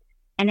horrific.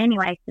 And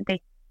anyway, so this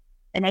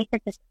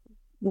anaesthetist just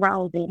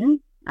rolled in.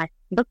 I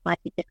looked like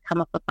he'd just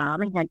come off a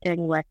farm and had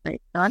dirty work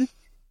boots on,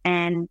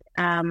 and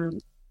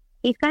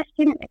he's got a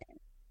student with him.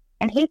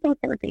 And he thinks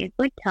it would be a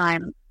good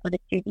time for the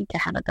student to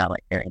have a go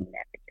at doing the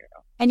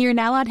epidural. And you're an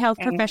allied health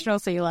professional,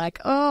 so you're like,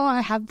 oh, I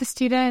have the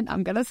student.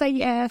 I'm going to say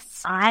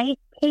yes. I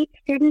teach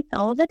students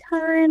all the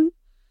time.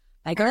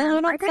 They go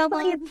on on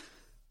someone.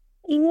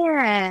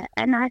 Yeah,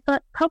 and I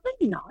thought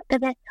probably not the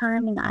best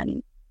time, and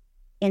I'm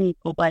in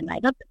full-blown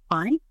labour, but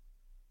fine.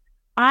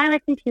 I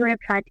listened to her. I've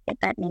tried to get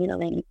that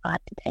needle in 5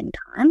 to 10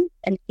 times,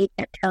 and she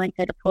kept telling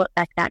her to pull it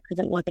back out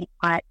because it wasn't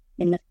quite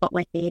in the spot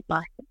where she'd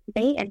like it to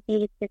be, and she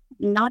was just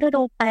not at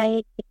all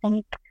phased. She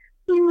thinks,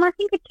 I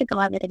think it should go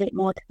a little bit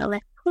more to the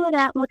left. Pull it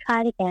out, we'll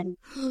try it again.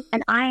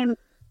 And I am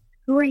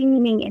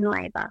screaming in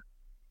labour,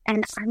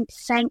 and I'm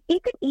saying, is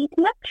it easy?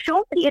 I'm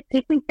sure that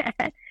you're doing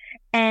it.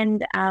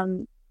 And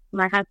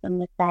my husband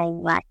was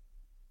saying, like,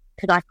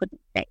 because I couldn't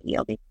see,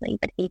 obviously,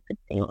 but he could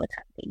see what was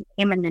happening.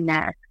 Him and the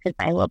nurse, because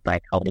they were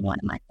both holding one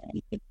of my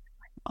hands. He was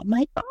like, oh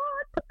my God,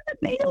 put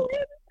that needle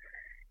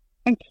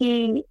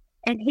in.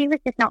 And he was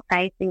just not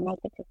phased. He was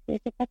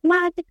just like,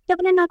 no, just give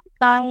it another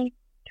go.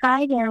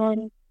 Try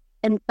again.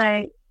 And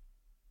so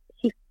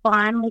she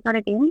finally got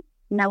it in,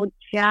 and they were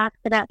just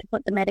about to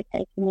put the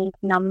medication in to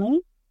numb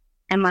me,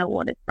 and my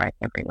waters broke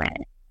everywhere,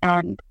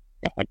 and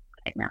the head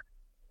came out.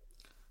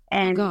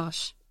 And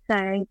gosh.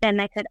 So then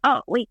they said,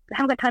 oh, we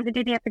haven't got time to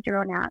do the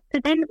epidural now.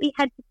 So then we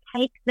had to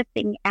take the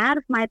thing out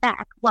of my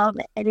back while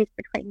the head is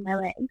between my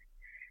legs.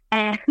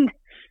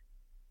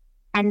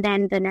 And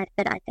then the nurse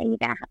said, okay, you're going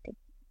to have to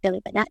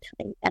deliver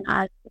naturally. And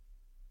I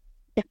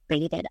was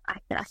defeated. I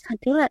said, I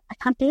can't do it. I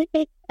can't do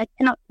this. I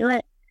cannot do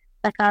it.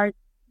 Like I'd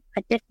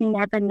just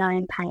never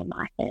known pain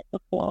like it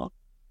before.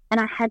 And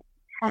I had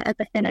a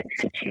percentage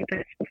of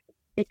tubers.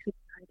 This was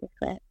so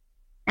different.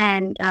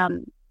 And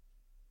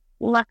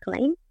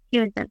luckily,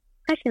 she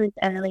was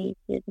early.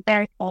 She was a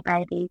very small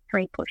baby,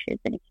 3 pushes,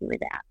 and she was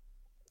out.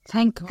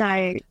 Thank God.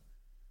 So,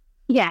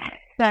 yeah.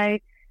 So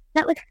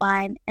that was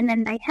fine. And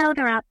then they held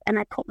her up, and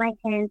I put my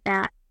hands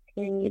out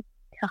to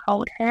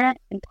hold her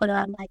and put her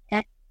on my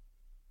chest.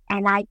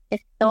 And I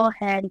just saw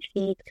her, and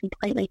she's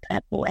completely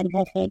purple, and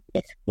her head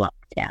just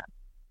flopped down.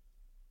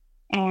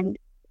 And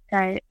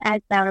so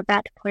as they were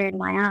about to put her in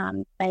my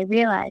arms, they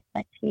realised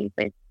that she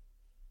was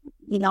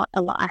not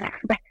alive,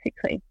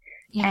 basically.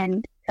 Yeah.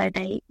 And so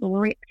they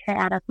ripped her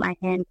out of my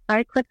hand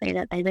so quickly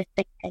that they ripped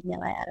the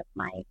cannula out of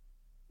my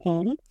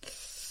hand.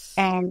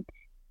 And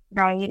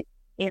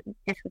it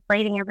just was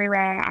bleeding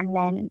everywhere. And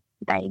then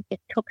they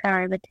just took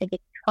her over to this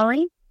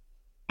trolley.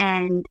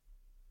 And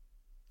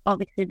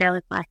obviously there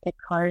was like a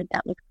code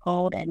that was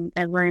called, and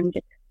the room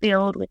just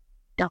filled with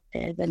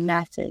doctors and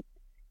nurses.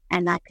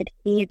 And I could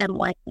hear them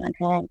working on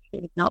her, and she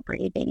was not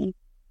breathing.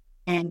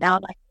 And they were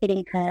like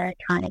hitting her,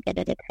 trying to get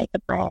her to take a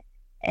breath,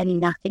 and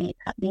nothing is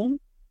happening.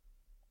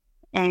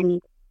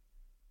 And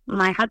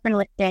my husband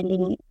was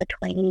standing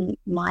between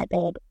my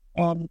bed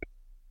and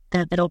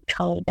the little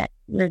trolley that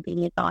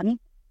Ruby is on,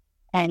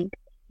 and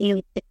he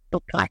just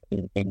looked like he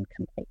was in a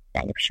complete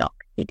state of shock.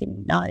 He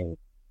didn't know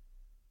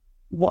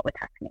what was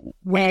happening.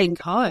 Waiting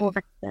code.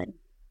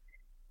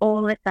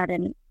 All of a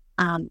sudden,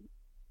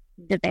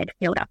 the bed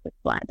filled up with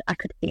blood. I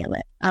could feel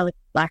it. I was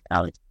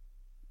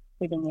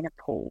sitting in a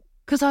pool.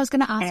 Because I was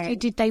going to ask you,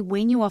 did they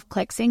wean you off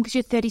Clexane? Because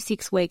you're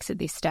 36 weeks at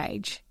this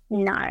stage.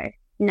 No.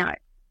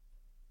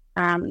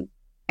 And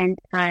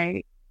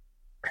so,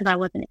 because I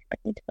wasn't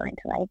expected to go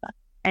into labour.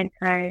 And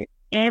so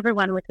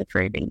everyone was with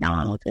Ruby. No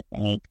one was with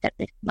me except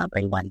this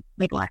lovely one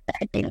midwife that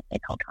had been with me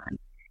the whole time.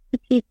 But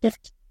she's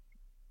just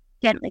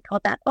gently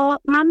called out, oh,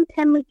 Mum,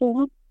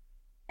 Temley.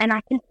 And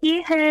I can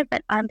hear her,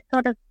 but I'm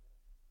sort of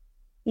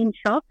in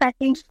shock, I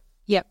think.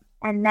 Yep.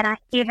 And then I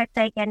hear her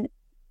say again,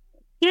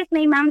 excuse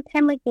me, Mum,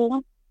 Temley.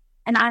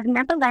 And I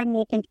remember laying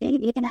there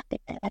thinking, you're going to have to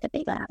say that a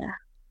bit louder.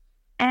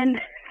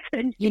 And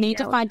you need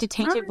to find a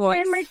teacher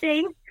voice.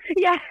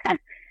 Yeah.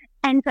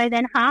 And so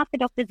then half the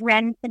doctors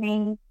ran to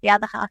me, the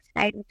other half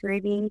stayed with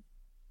Ruby.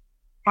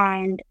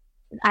 And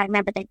I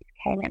remember they just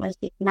came, it was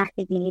this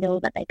massive needle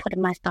that they put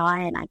in my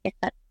thigh, and I guess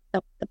that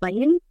stopped the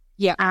bleeding.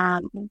 Yeah.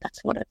 That's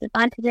what it was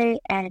designed to do.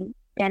 And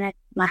Dennis,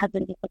 my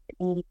husband, just looked at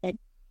me and he said,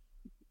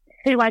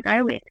 who do I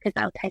go with? Because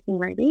I was taking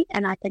Ruby.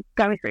 And I said,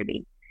 go with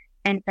Ruby.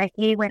 And so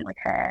he went with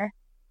her.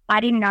 I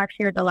didn't know if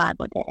she was alive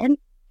or dead.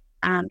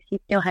 She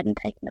still hadn't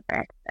taken a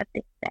breath at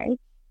this stage.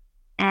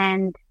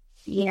 And,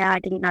 I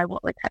didn't know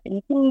what was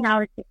happening. I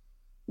was just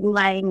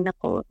laying in the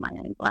pool of my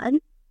own blood.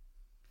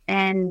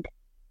 And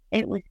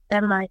it was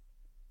the most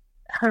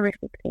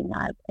horrific thing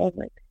I've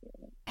ever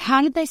experienced.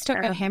 How did they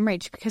stop your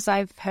hemorrhage? Because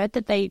I've heard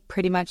that they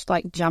pretty much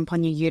jump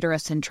on your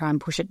uterus and try and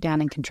push it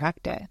down and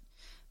contract it.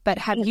 But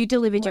have you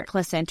delivered your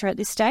placenta at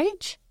this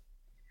stage?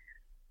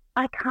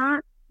 I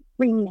can't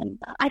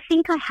remember. I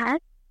think I had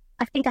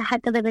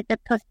delivered the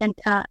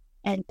placenta,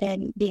 and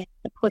then the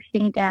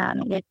pushing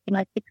down was the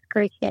most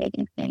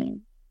excruciating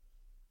thing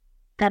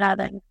that I've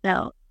ever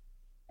felt.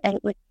 And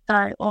it was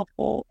so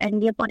awful.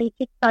 And your body's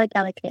just so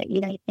delicate.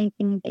 You know, you're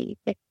thinking that you've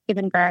just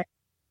given birth.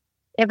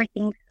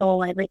 Everything's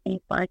sore,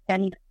 everything's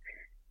broken.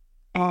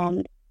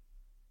 And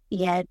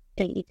yeah,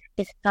 it's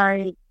just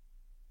so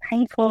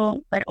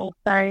painful, but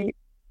also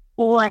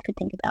all I could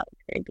think about was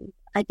Ruby.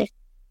 I just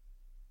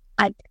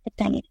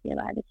saying, is she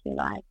alive? Is she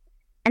alive?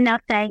 And they're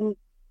saying,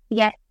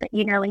 yes, but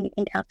you know when you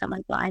can tell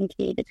someone's lying to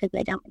you because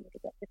they don't want you to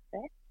get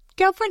distressed.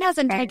 Girlfriend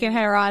hasn't taken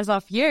her eyes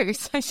off you,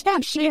 so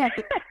she I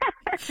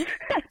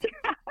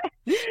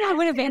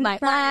would have been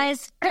like,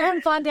 lies, go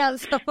and find out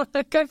someone,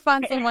 go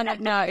find someone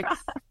that knows.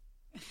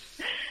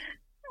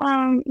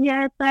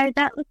 Yeah, so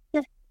that was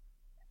just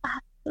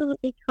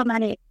absolutely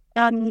traumatic.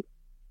 And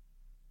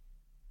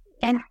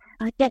I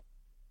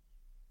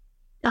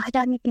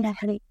don't even know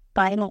how to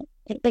explain it.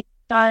 It was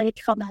so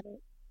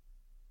traumatic.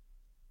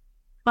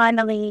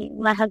 Finally,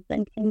 my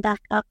husband came back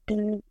after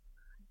half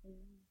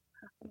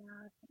an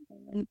hour or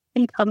something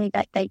and told me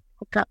that they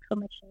hooked up to a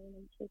machine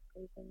and she was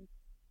breathing.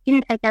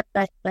 Didn't take that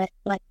first breath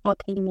for like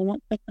 14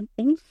 minutes or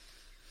something.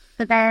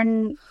 So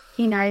then,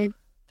 you know,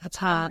 that's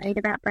hard. Read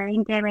about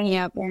brain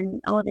damage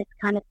and all this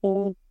kind of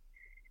thing.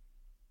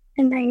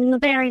 And they were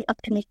very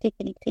optimistic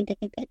and it seemed to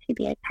think that she'd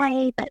be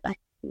okay, but like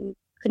she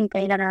couldn't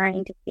breathe on her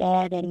own just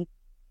yet. And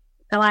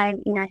so I,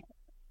 you know,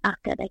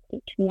 after they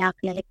stitched me up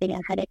and everything,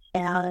 I had a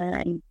shower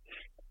and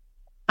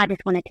I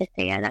just wanted to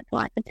see her. That's all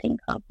I could think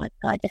of. So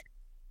I just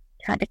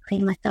tried to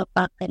clean myself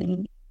up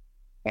and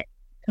get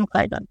some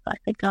clothes on so I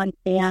could go and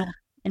see her.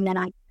 And then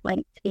I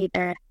went to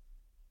the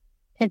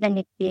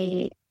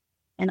NICU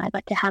and I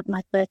got to have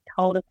my first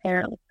hold of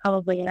her. It was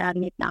probably around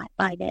midnight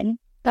by then.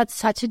 That's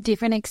such a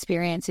different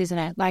experience, isn't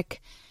it?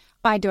 Like,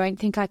 I don't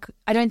think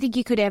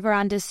you could ever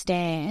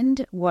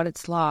understand what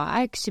it's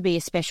like to be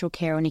a special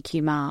care or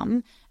NICU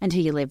mum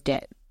until you lived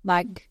it.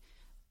 Like,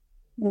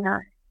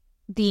 no.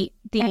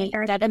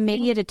 That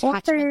immediate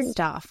attachment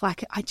stuff.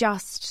 Like,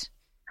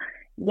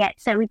 Yeah,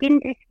 so we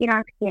didn't do skin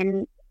on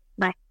skin,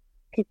 like,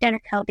 because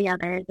Dennis held the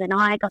others and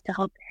I got to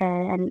hold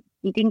her and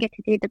you didn't get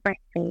to do the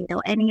breastfeed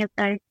or any of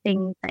those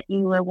things that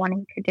you were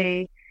wanting to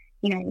do,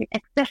 you know,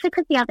 especially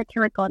because the other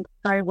two had gone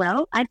so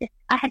well. I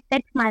had said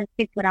to my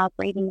kids when I was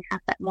leaving the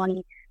house that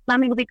morning,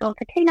 Mummy will be gone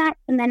for 2 nights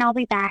and then I'll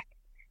be back,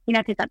 you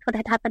know, because that's what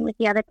had happened with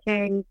the other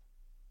two.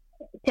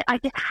 I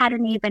just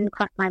hadn't even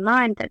crossed my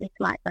mind that this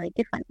might go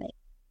differently.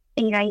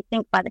 And, you know, you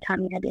think by the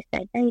time you had your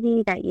third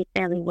baby that you're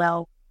fairly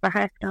well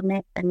rehearsed on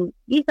this and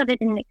you sort of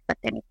didn't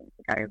expect anything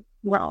to go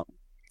wrong.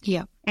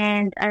 Yeah.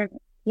 And, so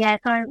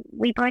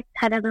we both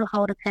had a little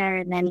hold of her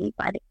and then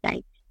by the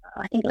stage,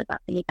 I think it was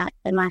after midnight,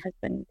 so my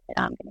husband said,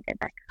 I'm going to go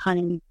back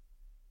home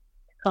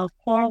to call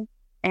Paul.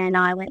 And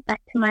I went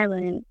back to my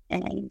room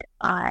and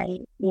I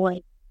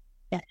was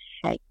just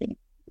shaking.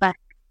 Like,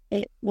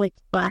 it was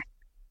like,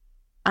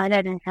 I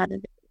don't know how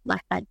to,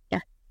 like I'd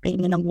just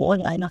been in a war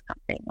zone or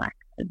something. Like,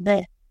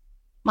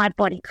 my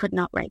body could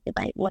not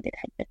regulate what it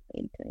had just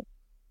been through.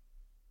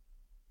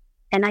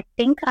 And I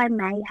think I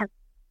may have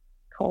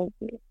called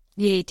you.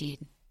 Yeah, you did.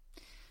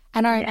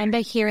 And I remember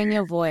hearing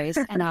your voice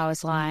and I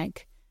was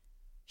like,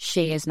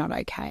 she is not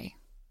okay.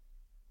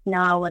 No,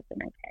 I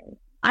wasn't okay.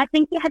 I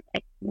think you had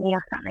texted me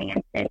or something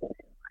and said,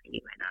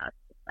 you and I was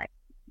just like,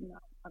 no,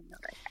 I'm not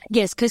okay.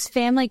 Yes, because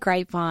family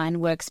grapevine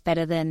works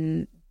better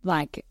than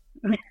like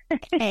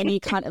any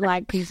kind of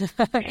like piece of,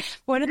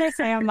 what do they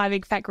say on my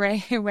big fat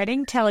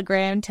wedding?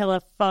 Telegram,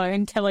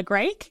 telephone,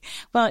 telegreek?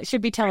 Well, it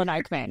should be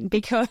Telenokeman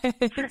because...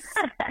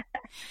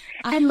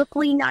 And look,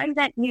 we know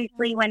that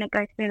usually when it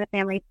goes through the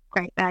family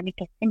grapevine, it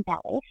gets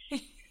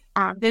embellished.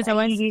 There's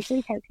always... You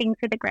usually take things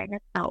with a grain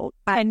of salt.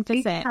 10%.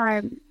 This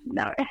time,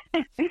 no.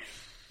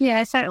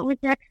 Yeah, so it was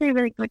actually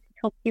really good to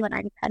talk to you and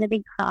I just had a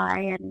big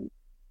cry and,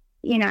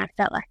 you know, I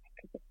felt like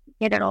I could just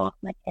get it all off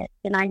my chest.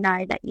 And I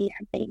know that you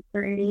have been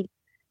through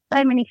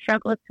so many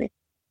struggles with,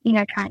 you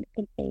know, trying to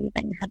conceive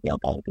and have your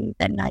babies,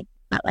 and I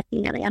felt like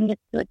you really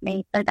understood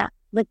me. So that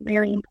was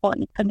really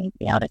important for me to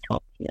be able to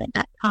talk to you at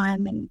that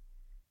time and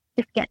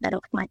just get that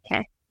off my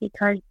chest,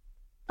 because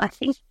I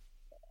think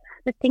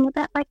the thing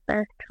about like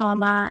birth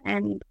trauma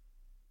and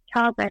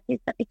childbirth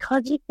is that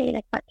because you see it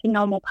as such a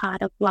normal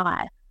part of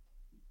life,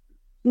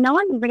 no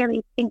one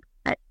really thinks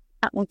that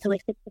something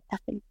horrific just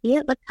happened here.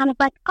 It was kind of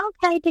like,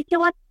 okay, did you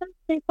want some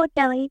soup or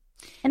jelly?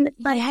 And it's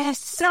like,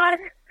 yes. No.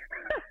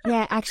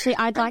 Yeah, actually,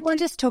 I'd like to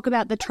just talk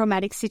about the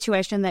traumatic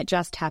situation that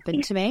just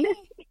happened to me.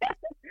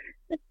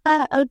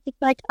 I was just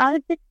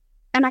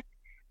and I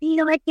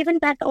feel like given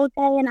birth all day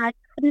and I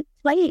couldn't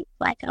sleep.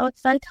 Like I was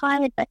so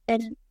tired, but I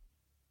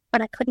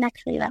couldn't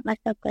actually let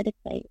myself go to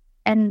sleep.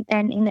 And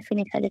then in the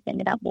finish, I just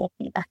ended up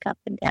walking back up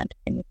and down to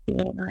finish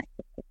the all night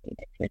just to see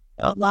that she was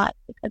still alive,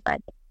 because I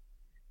just,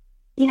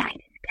 you know,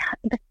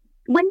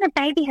 when the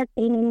baby has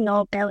been in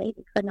your belly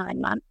for 9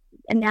 months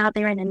and now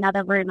they're in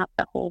another room up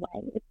the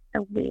hallway, it's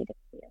the weirdest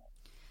feeling.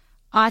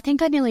 I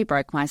think I nearly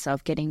broke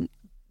myself getting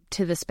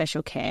to the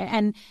special care.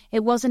 And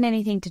it wasn't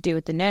anything to do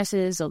with the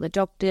nurses or the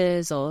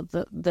doctors or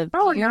the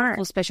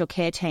beautiful special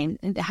care team.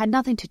 It had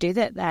nothing to do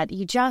with that.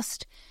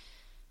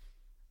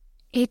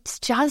 It's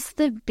just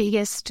the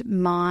biggest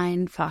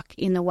mind fuck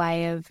in the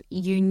way of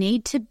you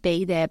need to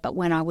be there, but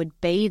when I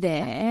would be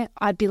there,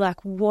 I'd be like,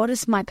 what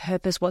is my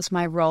purpose? What's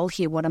my role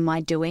here? What am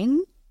I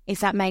doing? If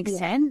that makes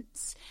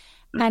sense.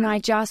 And I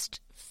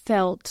just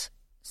felt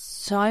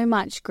so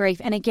much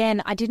grief. And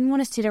again, I didn't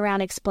want to sit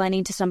around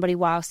explaining to somebody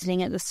while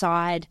sitting at the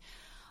side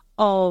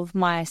of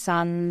my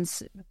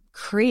son's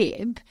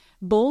crib,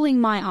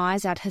 bawling my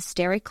eyes out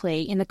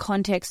hysterically in the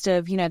context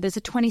of, there's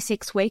a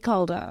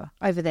 26-week-older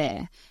over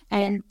there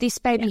and this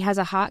baby has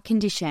a heart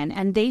condition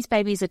and these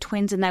babies are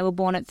twins and they were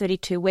born at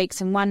 32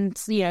 weeks and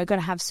one's, going to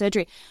have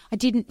surgery. I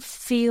didn't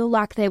feel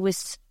like there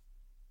was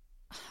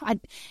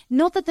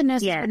not that the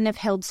nurses wouldn't have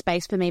held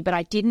space for me, but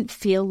I didn't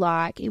feel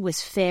like it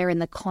was fair in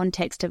the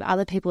context of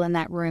other people in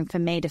that room for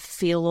me to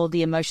feel all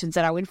the emotions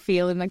that I would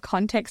feel in the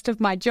context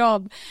of my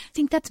job. I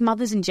think that's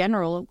mothers in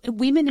general,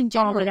 women in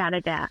general. Oh, without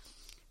a doubt.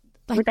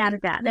 Without a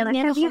doubt. They're like,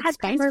 have you had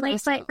pain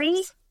relief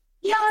lately?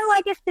 No,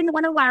 I just didn't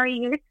want to worry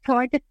you, so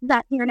I just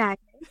sat here and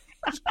acted.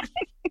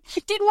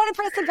 Didn't want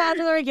to press the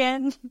buzzer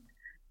again.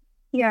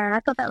 Yeah, I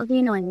thought that was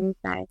annoying.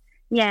 So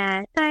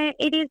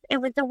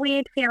it was a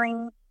weird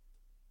feeling.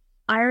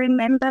 I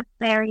remember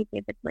very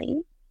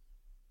vividly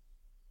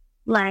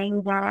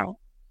laying there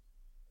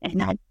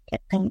and I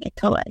kept saying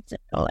it's all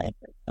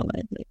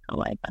over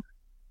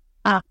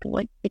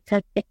afterwards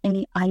because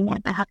Stephanie, I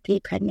never have to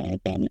be pregnant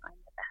again. I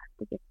never have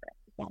to give birth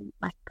again.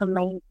 Like for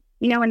me,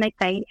 when they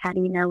say, how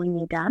do you know when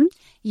you're done?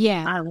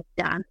 Yeah. I was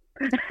done.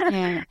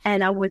 Yeah.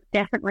 And I was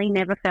definitely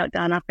never felt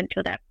done up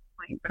until that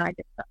point. But I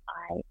just thought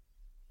I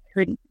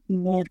could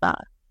never,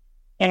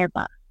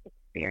 ever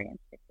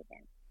experience this again.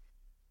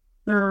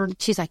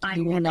 She's like,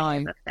 you will know. I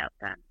never felt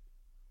that.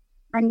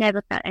 I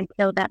never felt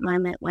until that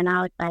moment when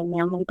I was saying,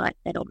 now my blood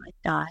said almost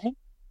die.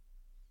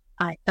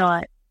 I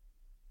thought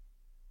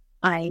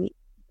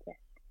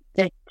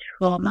the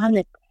trauma,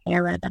 the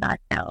terror that I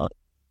felt,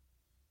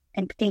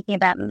 and thinking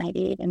about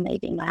maybe even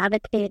leaving my other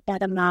kids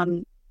out of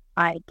mum,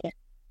 I just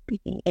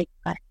think it's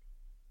like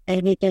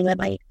everything that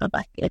I feel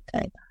like it's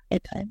over.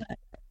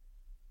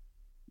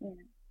 Yeah.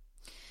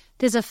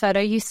 There's a photo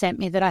you sent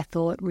me that I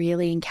thought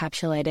really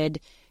encapsulated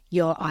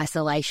your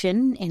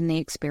isolation in the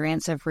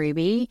experience of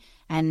Ruby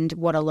and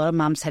what a lot of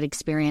mums had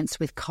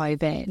experienced with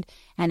COVID.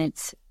 And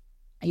it's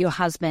your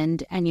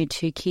husband and your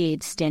two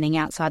kids standing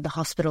outside the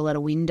hospital at a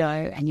window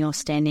and you're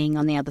standing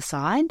on the other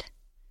side.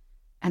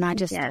 And I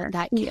just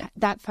thought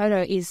that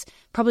photo is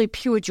probably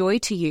pure joy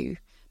to you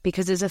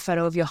because there's a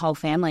photo of your whole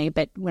family.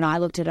 But when I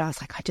looked at it, I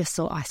was like, I just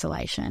saw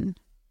isolation.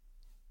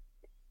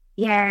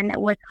 Yeah, and it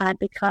was hard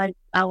because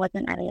I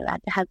wasn't really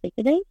allowed to have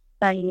visitors.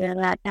 So you're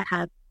allowed to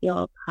have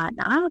your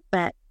partner,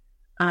 but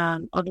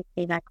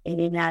obviously like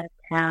living out of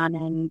town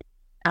and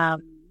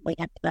we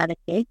have two other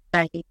kids,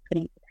 so he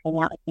couldn't hang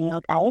out with me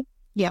all day.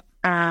 Yep.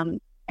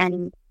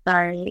 And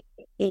so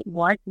it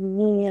was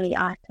really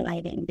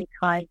isolating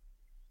because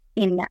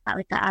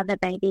with the other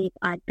babies,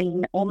 I'd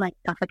been almost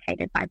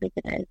suffocated by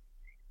visitors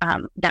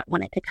that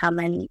wanted to come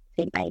and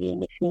see the baby and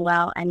wish me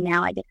well, and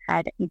now I just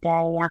had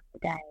day after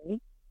day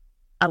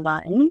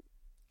alone.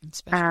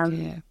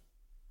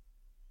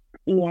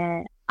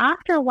 Yeah.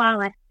 After a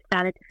while, I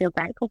started to feel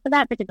grateful for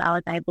that because I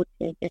was able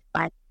to just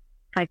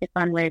focus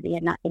on Ruby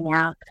and nothing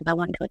else because I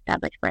wanted to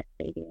establish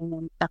breastfeeding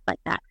and stuff like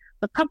that.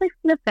 But probably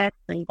for the first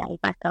 3 days,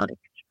 I felt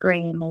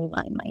extremely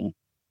lonely.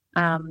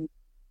 And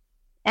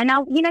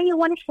you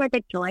want to share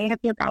the joy of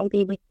your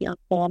baby with your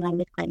family,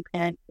 with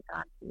grandparents, with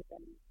aunties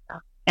and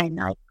stuff. And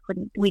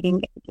we didn't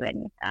get to do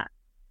any of that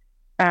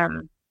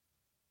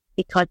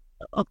because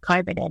of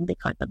COVID and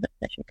because of the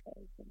special care.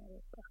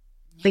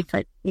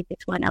 Because you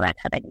just weren't allowed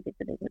to have any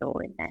visitors at all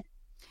in there.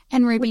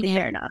 And Ruby now.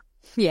 Fair enough.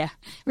 Yeah.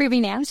 Ruby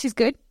now, she's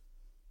good.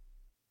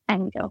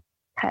 Angel.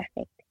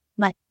 Perfect.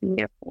 My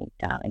beautiful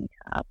darling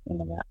child in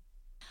the world.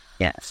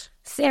 Yes.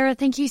 Sarah,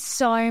 thank you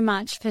so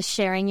much for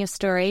sharing your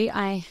story.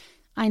 I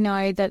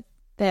know that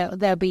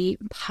there'll be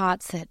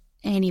parts that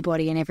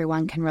anybody and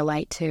everyone can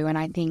relate to. And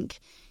I think,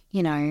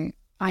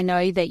 I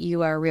know that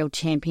you are a real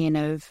champion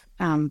of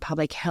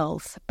public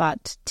health,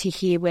 but to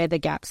hear where the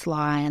gaps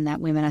lie and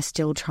that women are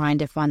still trying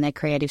to find their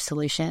creative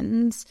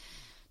solutions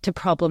to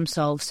problem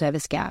solve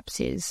service gaps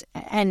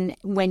and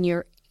when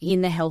you're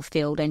in the health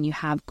field and you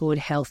have good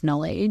health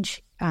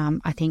knowledge,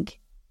 I think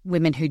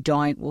women who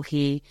don't will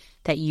hear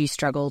that you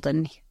struggled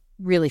and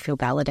really feel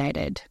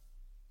validated.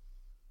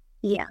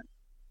 Yeah.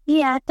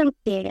 Yeah, thank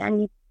you.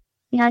 And,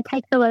 it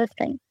takes a lot of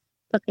strength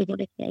for people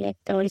to hear your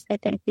story. So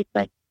thank you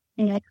for,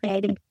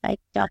 creating space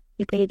just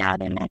to be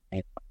that and that's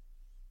so fun.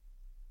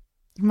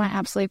 My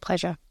absolute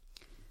pleasure.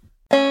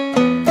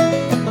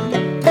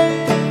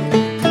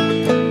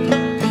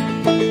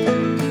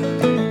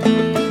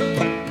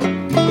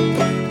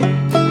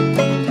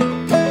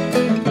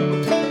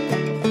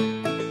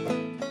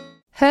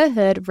 Her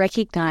Herd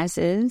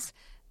recognises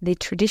the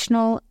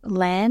traditional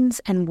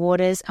lands and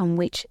waters on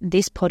which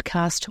this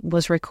podcast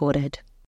was recorded.